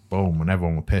off, boom, when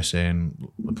everyone were pissing,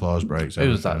 applause breaks. Who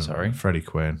was that, everything. sorry? Freddie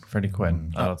Quinn. Freddie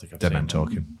Quinn. I don't think I've Dead seen Man him.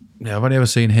 talking. Yeah, I've only ever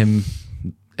seen him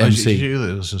Did MC. you do that?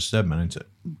 It was a Dead Man, isn't it?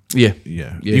 Yeah,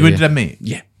 Yeah. Yeah, You went yeah. to Dead Meat?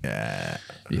 yeah, Yeah.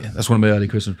 yeah. That's one of my early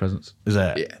Christmas presents. Is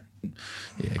that?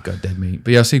 Yeah, got dead meat.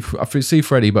 But yeah, I see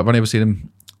Freddie, but I've only ever seen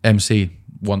him MC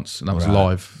once, and that was Right.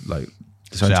 live. Like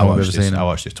the So only I time I've ever watched, seen this, I him.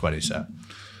 watched this 20 set.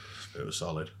 It was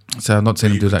solid. So I've not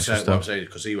seen him do his extra stuff.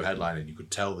 Because he were headlining, you could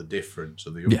tell the difference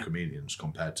of the young Yeah. comedians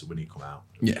compared to when he come out.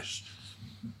 Yeah.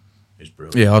 It's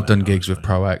brilliant. Yeah, I've done gigs with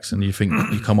Pro X, and you think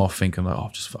you come off thinking like, oh,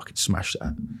 I've just fucking smashed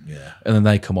that, Yeah. and then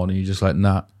they come on, and you're just like,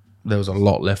 nah, there was a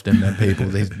lot left in them people.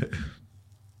 They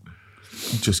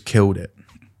just killed it.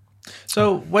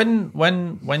 So when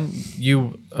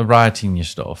you are writing your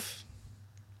stuff,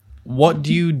 what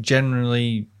do you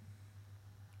generally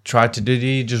try to do? Do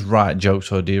you just write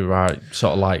jokes, or do you write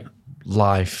sort of like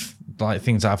life, like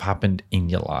things that have happened in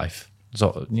your life?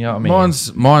 So you know what I mean?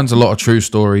 Mine's a lot of true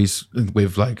stories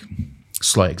with like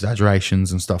slight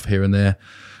exaggerations and stuff here and there,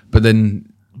 but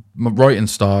then my writing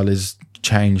style is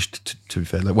changed. To be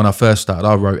fair, like when I first started,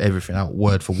 I wrote everything out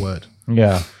word for word,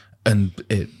 Yeah. and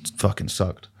it fucking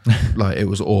sucked. Like it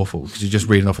was awful because you're just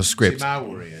reading off a See, script. my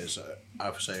worry is, I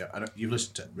would say, you've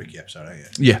listened to Ricky episode,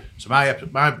 haven't you? Yeah, So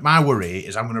my worry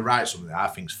is I'm going to write something that I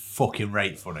think's fucking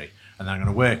right funny, and then I'm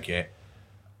going to work it,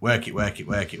 and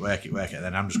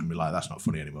then I'm just going to be like, that's not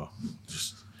funny anymore.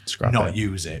 Just Scrap not it.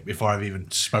 use it before I've even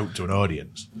spoke to an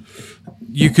audience.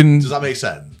 you can. Does that make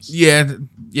sense? Yeah,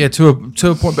 to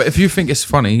a point. But if you think it's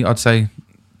funny, I'd say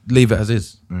leave it as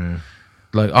is.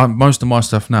 Like most of my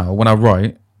stuff now, when I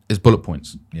write, is bullet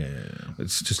points. Yeah.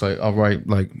 It's just like I'll write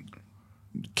like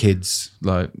kids,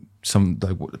 like some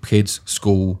like kids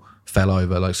school fell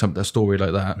over, like a story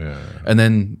like that, and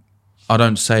then I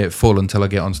don't say it full until I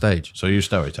get on stage. So you're a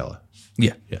storyteller?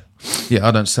 Yeah, Yeah.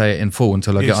 I don't say it in full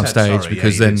until I You get on said stage sorry,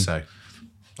 because you then did say.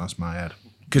 That's my head.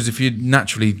 because if you're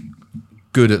naturally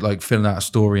good at like filling out a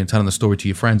story and telling the story to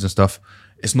your friends and stuff,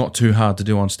 it's not too hard to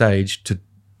do on stage to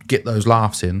get those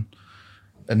laughs in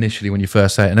initially when you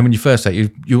first say it. And then when you first say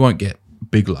it, you won't get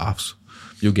big laughs.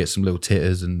 You'll get some little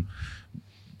titters and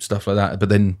stuff like that. But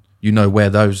then you know where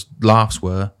those laughs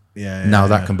were. Now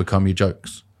that can become your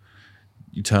jokes.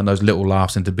 You turn those little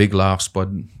laughs into big laughs by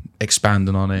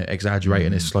expanding on it,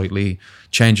 exaggerating it slightly,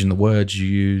 changing the words you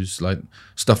use, like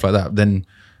stuff like that.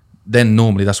 Then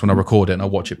normally that's when I record it and I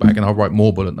watch it back and I'll write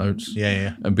more bullet notes.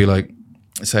 And be like,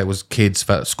 say it was kids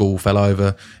at school fell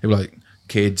over. It was like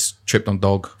kids tripped on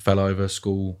dog, fell over,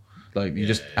 school. Like you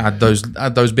just add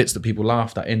those bits that people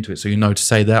laughed at into it, so you know to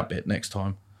say that bit next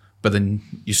time. But then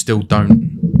you still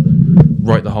don't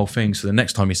write the whole thing, so the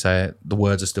next time you say it, the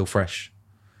words are still fresh.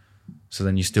 So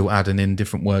then you're still adding in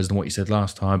different words than what you said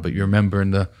last time, but you're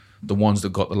remembering the ones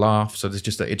that got the laugh. So there's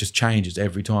just that it just changes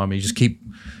every time. You just keep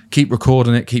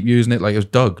recording it, keep using it. Like it was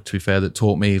Doug, to be fair, that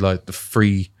taught me like the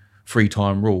free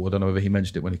time rule. I don't know whether he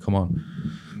mentioned it when he come on,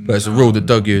 but it's a rule that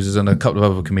Doug uses, and a couple of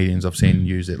other comedians I've seen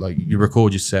use it. Like you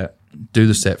record your set, do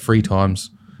the set 3 times.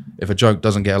 If a joke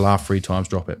doesn't get a laugh 3 times,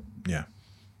 drop it. Yeah.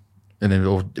 And then,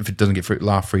 or if it doesn't get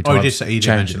laugh 3 times, he did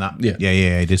mention that. Yeah,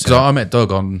 he did say that. I met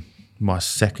Doug on my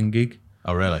second gig.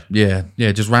 Oh, really? Yeah,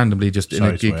 just randomly, just in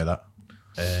a gig. Sorry to hear that.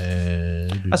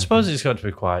 I suppose it's got to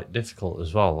be quite difficult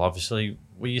as well. Obviously,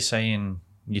 were you saying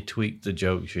you tweak the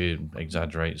jokes, you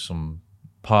exaggerate some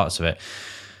parts of it?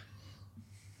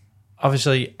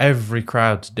 Obviously, every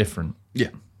crowd's different. Yeah.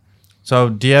 So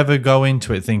do you ever go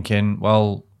into it thinking,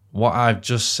 well, what I've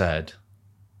just said,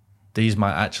 these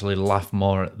might actually laugh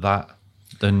more at that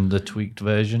than the tweaked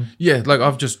version? Yeah, like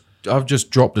I've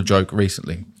just dropped a joke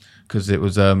recently because it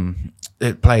was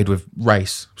it played with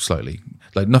race slowly.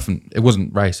 Like nothing, it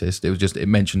wasn't racist. It was just it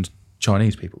mentioned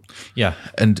Chinese people. Yeah,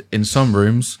 and in some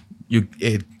rooms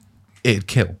it'd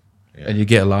kill, and you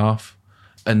get a laugh,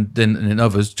 and then in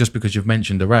others, just because you've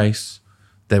mentioned a race,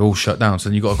 they're all shut down. So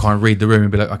then you got to kind of read the room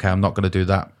and be like, okay, I'm not going to do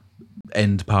that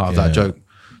end part of that joke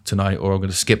tonight, or I'm going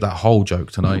to skip that whole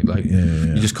joke tonight. Like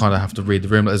you just kind of have to read the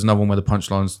room. Like, there's another one where the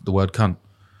punchline's the word cunt.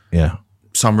 Yeah.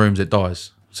 Some rooms it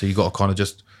dies, so you got to kind of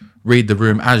just read the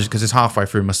room as because it's halfway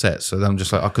through my set. So then I'm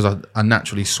just like, because I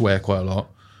naturally swear quite a lot.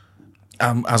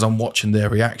 As I'm watching their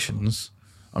reactions,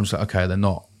 I'm just like, okay,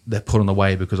 they're pulling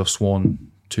away because I've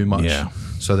sworn too much. Yeah.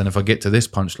 So then if I get to this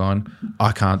punchline,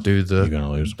 I can't do You're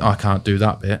gonna lose. I can't do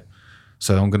that bit.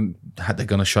 So they're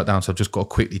gonna shut down. So I've just got to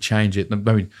quickly change it. I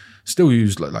mean, still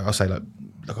use like I say like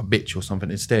a bitch or something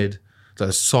instead. So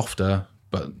it's softer,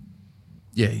 but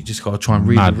yeah, you just got to try and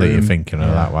read Mad the room. that you're thinking of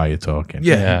that while you're talking.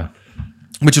 Yeah.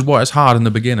 Which is why it's hard in the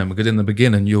beginning, because in the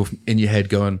beginning you're in your head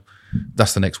going,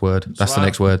 that's the next word, that's the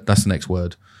next word, that's the next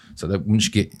word. So that once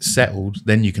you get settled,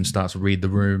 then you can start to read the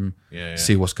room,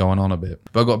 see what's going on a bit.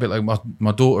 But I got a bit like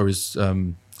my daughter is,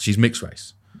 she's mixed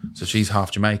race. So she's half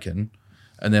Jamaican.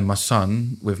 And then my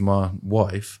son with my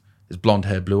wife is blonde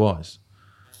hair, blue eyes.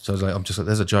 So I was like, I'm just like,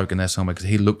 there's a joke in there somewhere because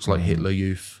he looks like Hitler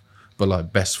Youth, but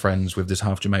like best friends with this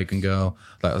half Jamaican girl.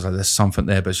 Like I was like, there's something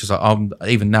there. But it's just like,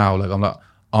 even now, like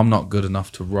I'm not good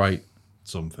enough to write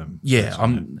something. Yeah,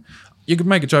 you could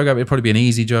make a joke out of it. It'd probably be an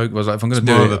easy joke. I was like, if I'm going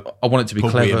to do it, I want it to be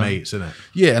clever. Your mates, isn't it?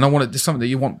 Yeah, and I want it something that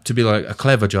you want to be like a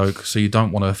clever joke, so you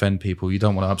don't want to offend people, you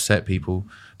don't want to upset people.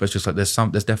 But it's just like there's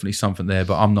definitely something there,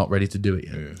 but I'm not ready to do it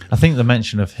yet. Yeah. I think the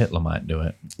mention of Hitler might do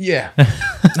it. Yeah.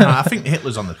 No, I think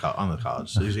Hitler's on the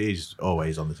cards. He's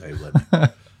always on the table. Isn't he?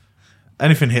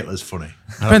 Anything Hitler's funny.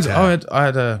 Depends. I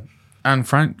had a Anne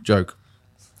Frank joke.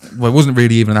 Well, it wasn't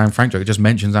really even an Anne Frank joke. It just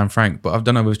mentions Anne Frank. But I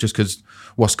don't know if it's just because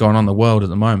what's going on in the world at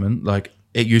the moment. Like,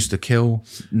 it used to kill,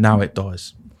 now it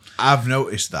dies. I've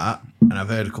noticed that, and I've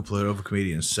heard a couple of other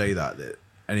comedians say that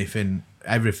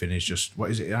everything is just, what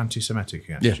is it, anti-Semitic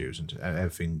against Jews, and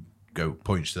everything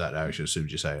points to that direction as soon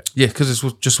as you say it. Yeah, because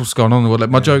it's just what's going on in the world. Like,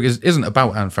 my joke isn't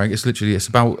about Anne Frank. It's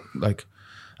about like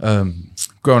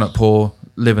growing up poor,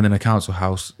 living in a council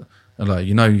house. And like,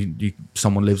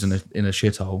 someone lives in a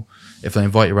shithole. If they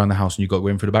invite you around the house and you got to go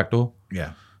in through the back door,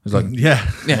 it's like yeah,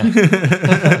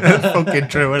 fucking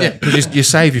true, isn't it? Because you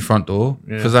save your front door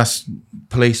because that's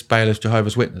police, bailiffs,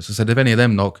 Jehovah's Witness. I said if any of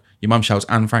them knock, your mum shouts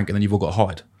Anne Frank, and then you've all got to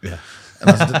hide. Yeah.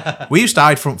 We used to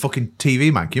hide from fucking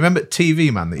TV Man. Can you remember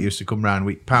TV Man that used to come round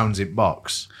with pounds in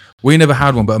box? We never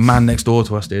had one, but a man next door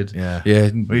to us did. Yeah. We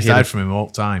used to hide from him all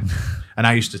the time. And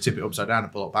I used to tip it upside down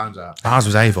and pull up pounds out. Ours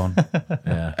was Avon.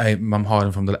 Yeah. I'm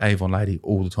hiding from the Avon lady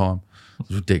all the time. It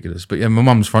was ridiculous. But yeah, my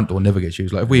mum's front door never gets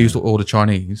used. Like if we used to order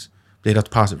Chinese, they'd have to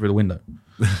pass it through the window.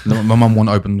 My mum wouldn't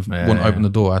open the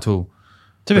door at all.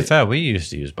 To be fair, we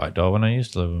used to use back door when I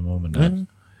used to live with mum and dad.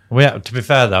 To be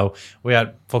fair though, we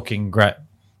had fucking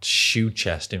shoe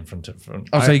chest in front of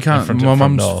Oh, so you in can't. front of My the front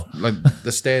mum's door. like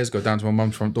the stairs go down to my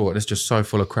mum's front door. And it's just so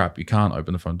full of crap. You can't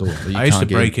open the front door. You I used to can't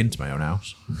get break in. into my own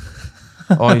house.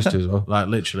 Oh, I used to as well. Like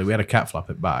literally, we had a cat flap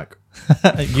at back.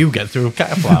 You get through a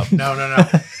cat flap. No.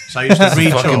 So I used to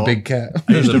reach Fucking up. big cat.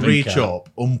 I used to It was a big reach cat. up,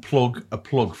 unplug a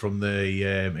plug from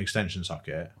the extension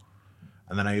socket,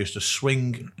 and then I used to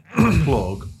swing the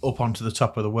plug up onto the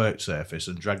top of the work surface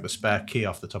and drag the spare key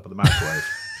off the top of the microwave.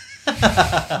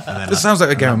 This sounds like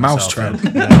a game of Mousetrap.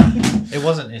 It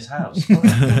wasn't his house.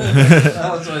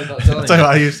 That's what he's not telling I'll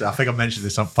tell you you. what I think I mentioned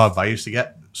this on pod, but I used to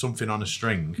get something on a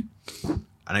string, and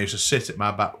I used to sit at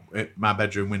my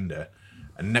bedroom window,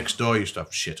 and next door used to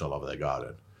have shit all over their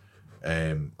garden,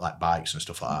 like bikes and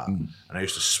stuff like that. And I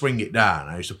used to swing it down.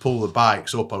 I used to pull the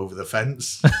bikes up over the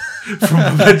fence from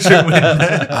my bedroom window.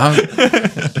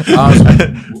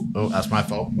 Oh, that's my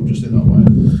fault. Just did that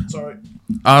way. Sorry.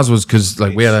 Ours was because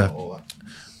like we had a All that.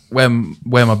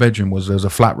 where my bedroom was, there was a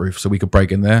flat roof, so we could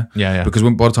break in there. Yeah. Because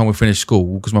by the time we finished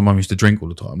school, because my mum used to drink all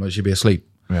the time, like she'd be asleep.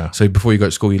 Yeah. So before you go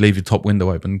to school, you leave your top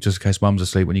window open just in case mum's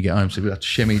asleep when you get home. So we have to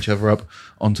shimmy each other up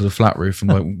onto the flat roof and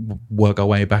like work our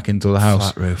way back into the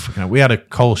house. Flat roof. We had a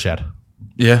coal shed.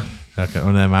 Yeah. Like one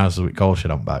of them houses with coal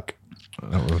shed on back.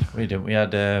 We didn't. We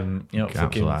had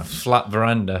fucking house. flat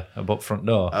veranda above front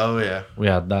door. Oh yeah. We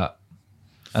had that,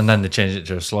 and then they changed it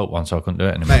to a slope one, so I couldn't do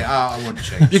it anymore. Mate, I wouldn't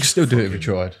change. You can still do it if you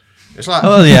tried. It's like,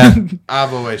 Oh yeah.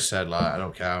 I've always said, like, I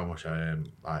don't care how much I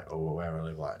am, like, or where I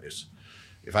live, like this.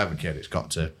 If I have a kid, it's got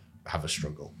to have a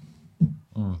struggle.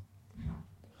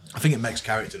 I think it makes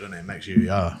character, doesn't it? It makes you who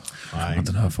you are. I Like,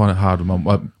 don't know. I find it hard.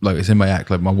 Like it's in my act.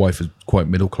 Like my wife is quite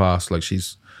middle class. Like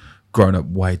she's grown up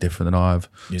way different than I have.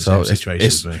 Yeah, So same situation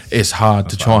as me. it's hard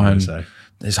to That's what I'm try gonna and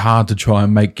say. it's hard to try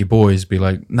and make your boys be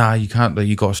like, nah, you can't. Like,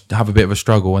 you got to have a bit of a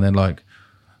struggle, and then like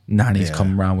nannies Yeah.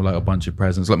 come around with like a bunch of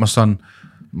presents. Like my son,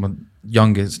 my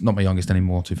youngest, not my youngest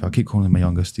anymore. Too far. I keep calling him my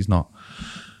youngest. He's not.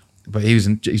 But he's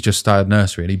just started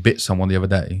nursery and he bit someone the other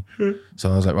day.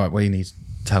 So I was like, right, well, he needs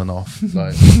telling off.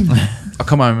 Like, I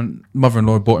come home and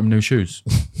mother-in-law bought him new shoes.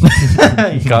 You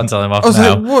can't tell him off I was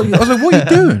now. like, what? I was like, what are you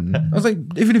doing? I was like,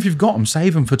 even if you've got them,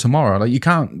 save them for tomorrow. Like, you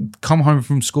can't come home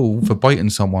from school for biting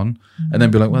someone and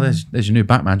then be like, well, there's your new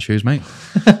Batman shoes, mate.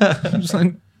 I'm just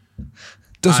like,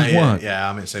 doesn't work. Yeah,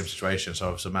 I'm in the same situation. So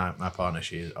obviously my partner,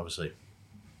 she is obviously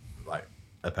like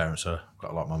her parents have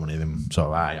got a lot more money than sort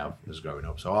of I have as growing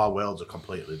up. So our worlds are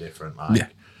completely different. Like, Yeah.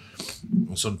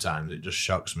 and sometimes it just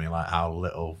shocks me like how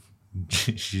little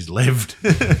she's lived. Do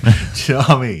you know what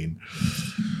I mean?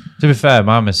 To be fair,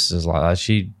 my missus is like that.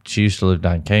 She used to live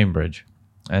down Cambridge,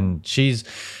 and she's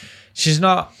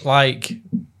not like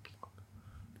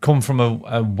come from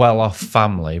a well-off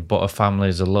family, but her family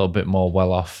is a little bit more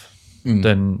well-off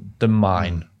than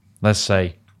mine. Let's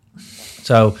say.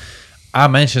 So I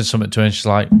mentioned something to her, and she's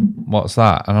like, "What's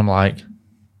that?" And I'm like,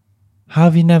 "How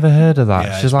have you never heard of that?"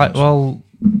 Yeah, She's it's like, mentioned. "Well,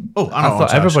 Oh, I I know thought what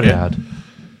to everybody ask you. had."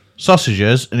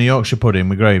 Sausages and a Yorkshire pudding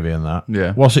with gravy and that.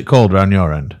 Yeah. What's it called around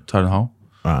your end? Turn hole.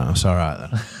 Right, that's all right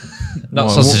then. Not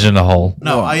sausage in a hole.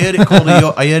 No, I heard it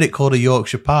called a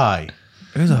Yorkshire pie.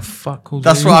 Who the fuck calls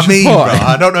That's it what I Yorkshire mean, bro.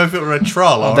 pie? I don't know if it were a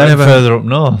troll or. Then further up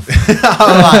north.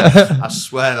 I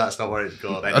swear that's not what it's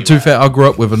called. Anyway. To be fair, I grew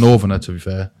up with a northerner. To be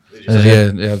fair, Did you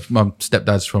say? yeah. My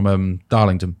stepdad's from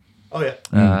Darlington. Oh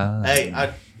yeah.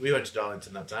 Hey, we went to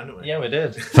Darlington that time, didn't we? Yeah, we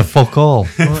did. For fuck all.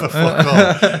 For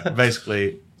fuck all.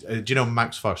 Basically, do you know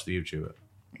Max Foss, the YouTuber?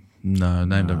 No,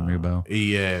 name don't ring a bell.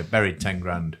 He buried 10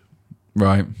 grand,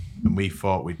 Right. and we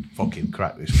thought we'd fucking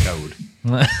crack this code.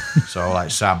 So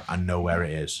like, Sam, I know where it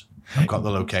is. I've got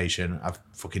the location. I've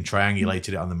fucking triangulated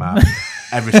it on the map.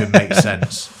 Everything makes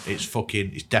sense. It's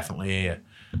definitely here.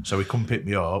 So he come pick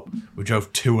me up. We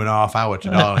drove 2.5 hours to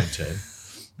Darlington.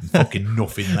 Fucking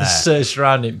nothing there. Searched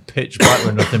around in pitch black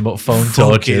with nothing but phone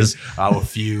torches. I was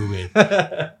fuming.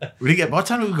 We didn't get. By the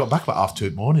time we got back about 2:30 in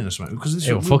the morning or something, because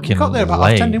It was fucking we got there about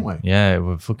late. 10, didn't we? Yeah,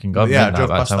 we fucking got Yeah, I midnight drove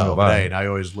by the past time that we got other day, back. and I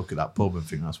always look at that pub and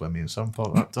think that's where me and Sam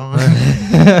fought that time.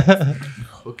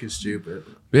 Fucking stupid.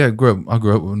 But yeah, I grew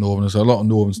up with a northerner, so a lot of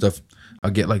northern stuff. I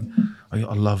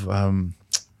love.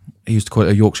 He used to call it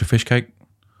a Yorkshire fish cake.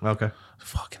 Okay. I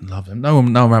fucking love them. No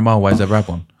one around my way has ever had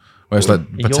one. Where it's like A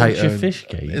potato. Yorkshire fish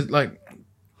cake? It's like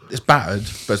it's battered,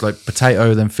 but it's like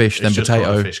potato, then fish, It's then just called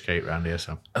potato. a fish cake round here,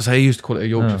 Sam. So he used to call it a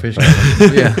Yorkshire fish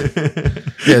cake.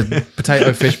 Yeah,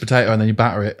 potato, fish, potato, and then you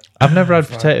batter it. I've never had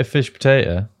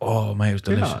potato. Oh mate, it was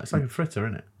delicious. It's like a fritter,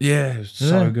 isn't it? Yeah, it was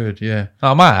so it? good. Yeah,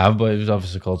 I might have, but it was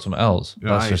obviously called something else. You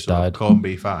know, That's I just used to love died. corned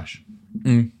beef hash.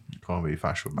 Corned beef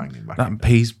hash were banging back. that and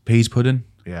peas pudding.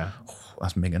 Yeah.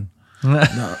 That's minging. No,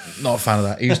 not a fan of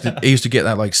that. He used to get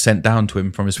that like sent down to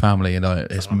him from his family, and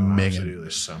it's I don't know how to minging. do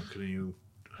this, Sam. Can you?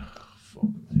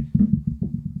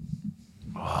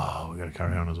 going to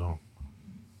carry on as well.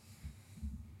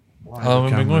 How long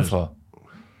have we been going for?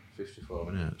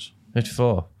 54 minutes.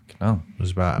 54. No.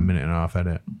 There's about a minute and a half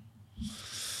edit.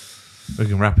 We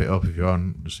can wrap it up if you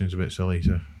want. It seems a bit silly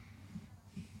to.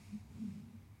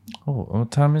 Oh,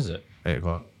 what time is it? 8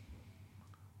 o'clock.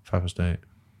 8:05.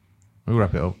 We'll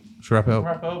wrap it up. Should we wrap it up?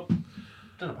 Wrap up.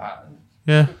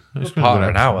 Yeah. It's Part of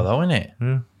an hour, though, isn't it?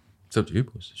 Yeah. It's up to you,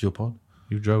 boys. It's your pod.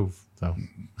 You drove, though.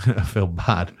 I feel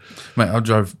bad. Mate, I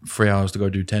drove 3 hours to go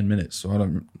do 10 minutes, so I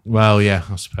don't. Well, yeah,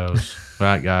 I suppose.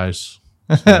 Right, guys.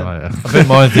 See you later. A bit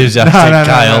more enthusiastic,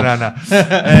 Kyle.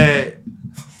 No.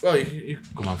 Well, you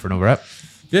can come on for another ep.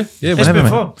 Yeah, yeah. It's Whenever, been mate.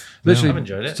 fun. Literally, I've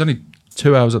enjoyed it. It's only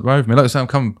 2 hours up the road for me. Like I said, I'm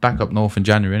coming back up north in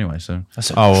January anyway, so That's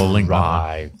a we'll link that.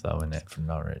 drive, though, isn't it, from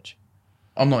Norwich?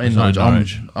 I'm not in not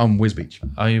Norwich. in Norwich. I'm Wisbeach.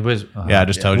 Oh, you was? Yeah, I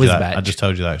just told you that. Wisbech. I just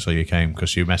told you that so you came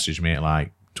because you messaged me at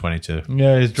like 20 to.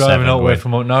 Yeah, he's driving 7 all the way quid.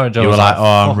 from Norwich. I You were was like, "Oh,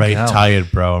 I'm fucking really hell."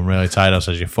 tired, bro. I'm really tired." I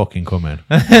said, "You're fucking coming."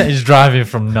 He's driving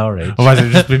from Norwich. Otherwise,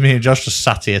 it'd just be me and Josh just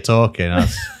sat here talking. I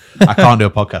can't do a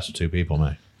podcast with 2 people,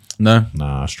 mate. No.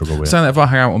 Nah, I struggle with it. Saying that if I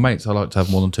hang out with mates, I like to have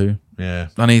more than 2. Yeah.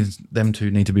 I need them to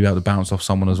need to be able to bounce off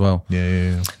someone as well.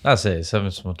 Yeah. That's it. It's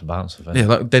having someone to bounce off. Yeah,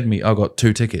 like Dead Meat, I got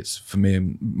 2 tickets for me,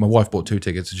 and my wife bought 2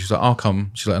 tickets, and she's like, "I'll come."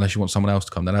 She's like, "Unless you want someone else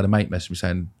to come." Then I had a mate message me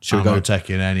saying, "Should I'm we go?" not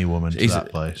taking any woman to He's- that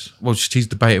place. Well, she's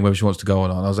debating whether she wants to go or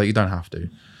not. And I was like, "You don't have to."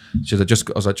 She's like, "I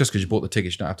was like, just because you bought the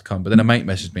tickets, you don't have to come." But then a mate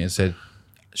messaged me and said,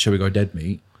 "Shall we go Dead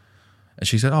Meat?" And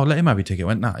she said, "Oh, let him have your ticket." I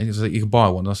went, "Nah." He was like, "You can buy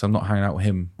one." I said, "I'm not hanging out with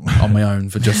him on my own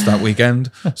for just that weekend."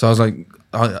 So I was like,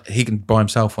 "He can buy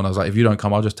himself one." I was like, "If you don't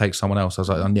come, I'll just take someone else." I was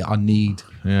like, "I need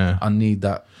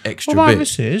that extra Well, my bit."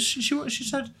 missus, she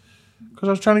said, because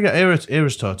I was trying to get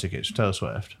Eras tour tickets for Taylor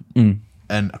Swift, and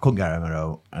I couldn't get her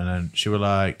MRO, and then she was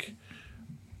like,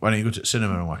 "Why don't you go to the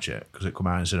cinema and watch it? Because it come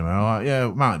out in cinema." I'm like,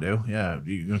 "Yeah, might do. Yeah,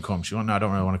 you're gonna come?" She went, "No, I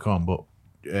don't really want to come, but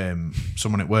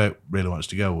someone at work really wants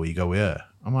to go. Will you go with her?"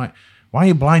 I'm like, "Why are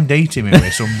you blind dating me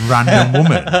with some random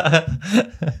woman?"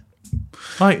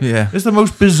 Like, Yeah. it's the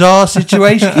most bizarre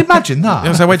situation. Can you imagine that?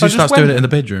 Yeah, so wait till If you I start just doing went- it in the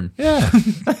bedroom. Yeah.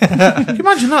 Can you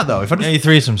imagine that though? If I just Your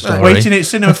threesome story. waiting at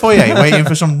cinema foyer, waiting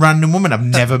for some random woman I've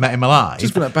never met in my life.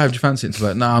 Just be like, "Babe, do you fancy it?" She's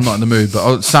like, "No, I'm not in the mood,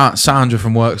 but Sandra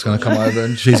from work's going to come over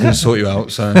and she's going to sort you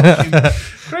out." So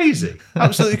Crazy,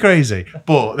 absolutely crazy.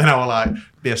 But then I will like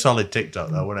be a solid TikTok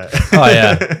though, wouldn't it? Oh,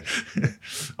 yeah.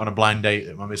 On a blind date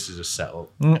that my missus has set up.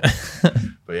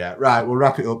 But yeah, right. We'll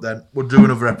wrap it up then. We'll do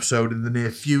another episode in the near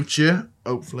future,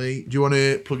 hopefully. Do you want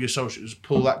to plug your socials?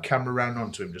 Pull that camera round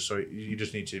onto him, just so you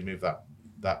just need to move that.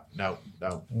 No,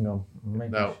 the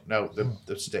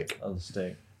stick. Oh, the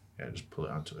stick. Yeah, just pull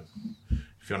it onto him.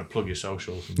 If you want to plug your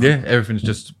socials. yeah, everything's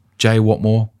just J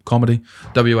Watmore comedy,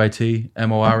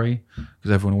 WATMORE,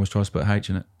 because everyone always tries to put H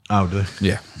in it. Oh, do they?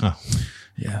 Yeah, Oh.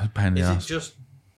 yeah, pain in the Is it ass. just